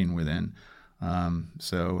working within.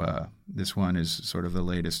 So this one is sort of the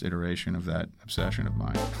latest iteration of that obsession of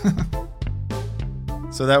mine.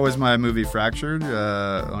 So that was my movie Fractured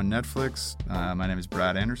on Netflix. My name is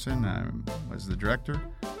Brad Anderson. I was the director,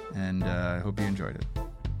 and I hope you enjoyed it.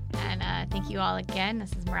 And thank you all again.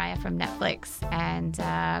 This is Marya from Netflix, and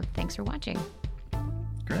thanks for watching.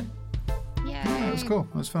 Great. Yay. Yeah, it was cool.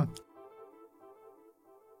 It was fun.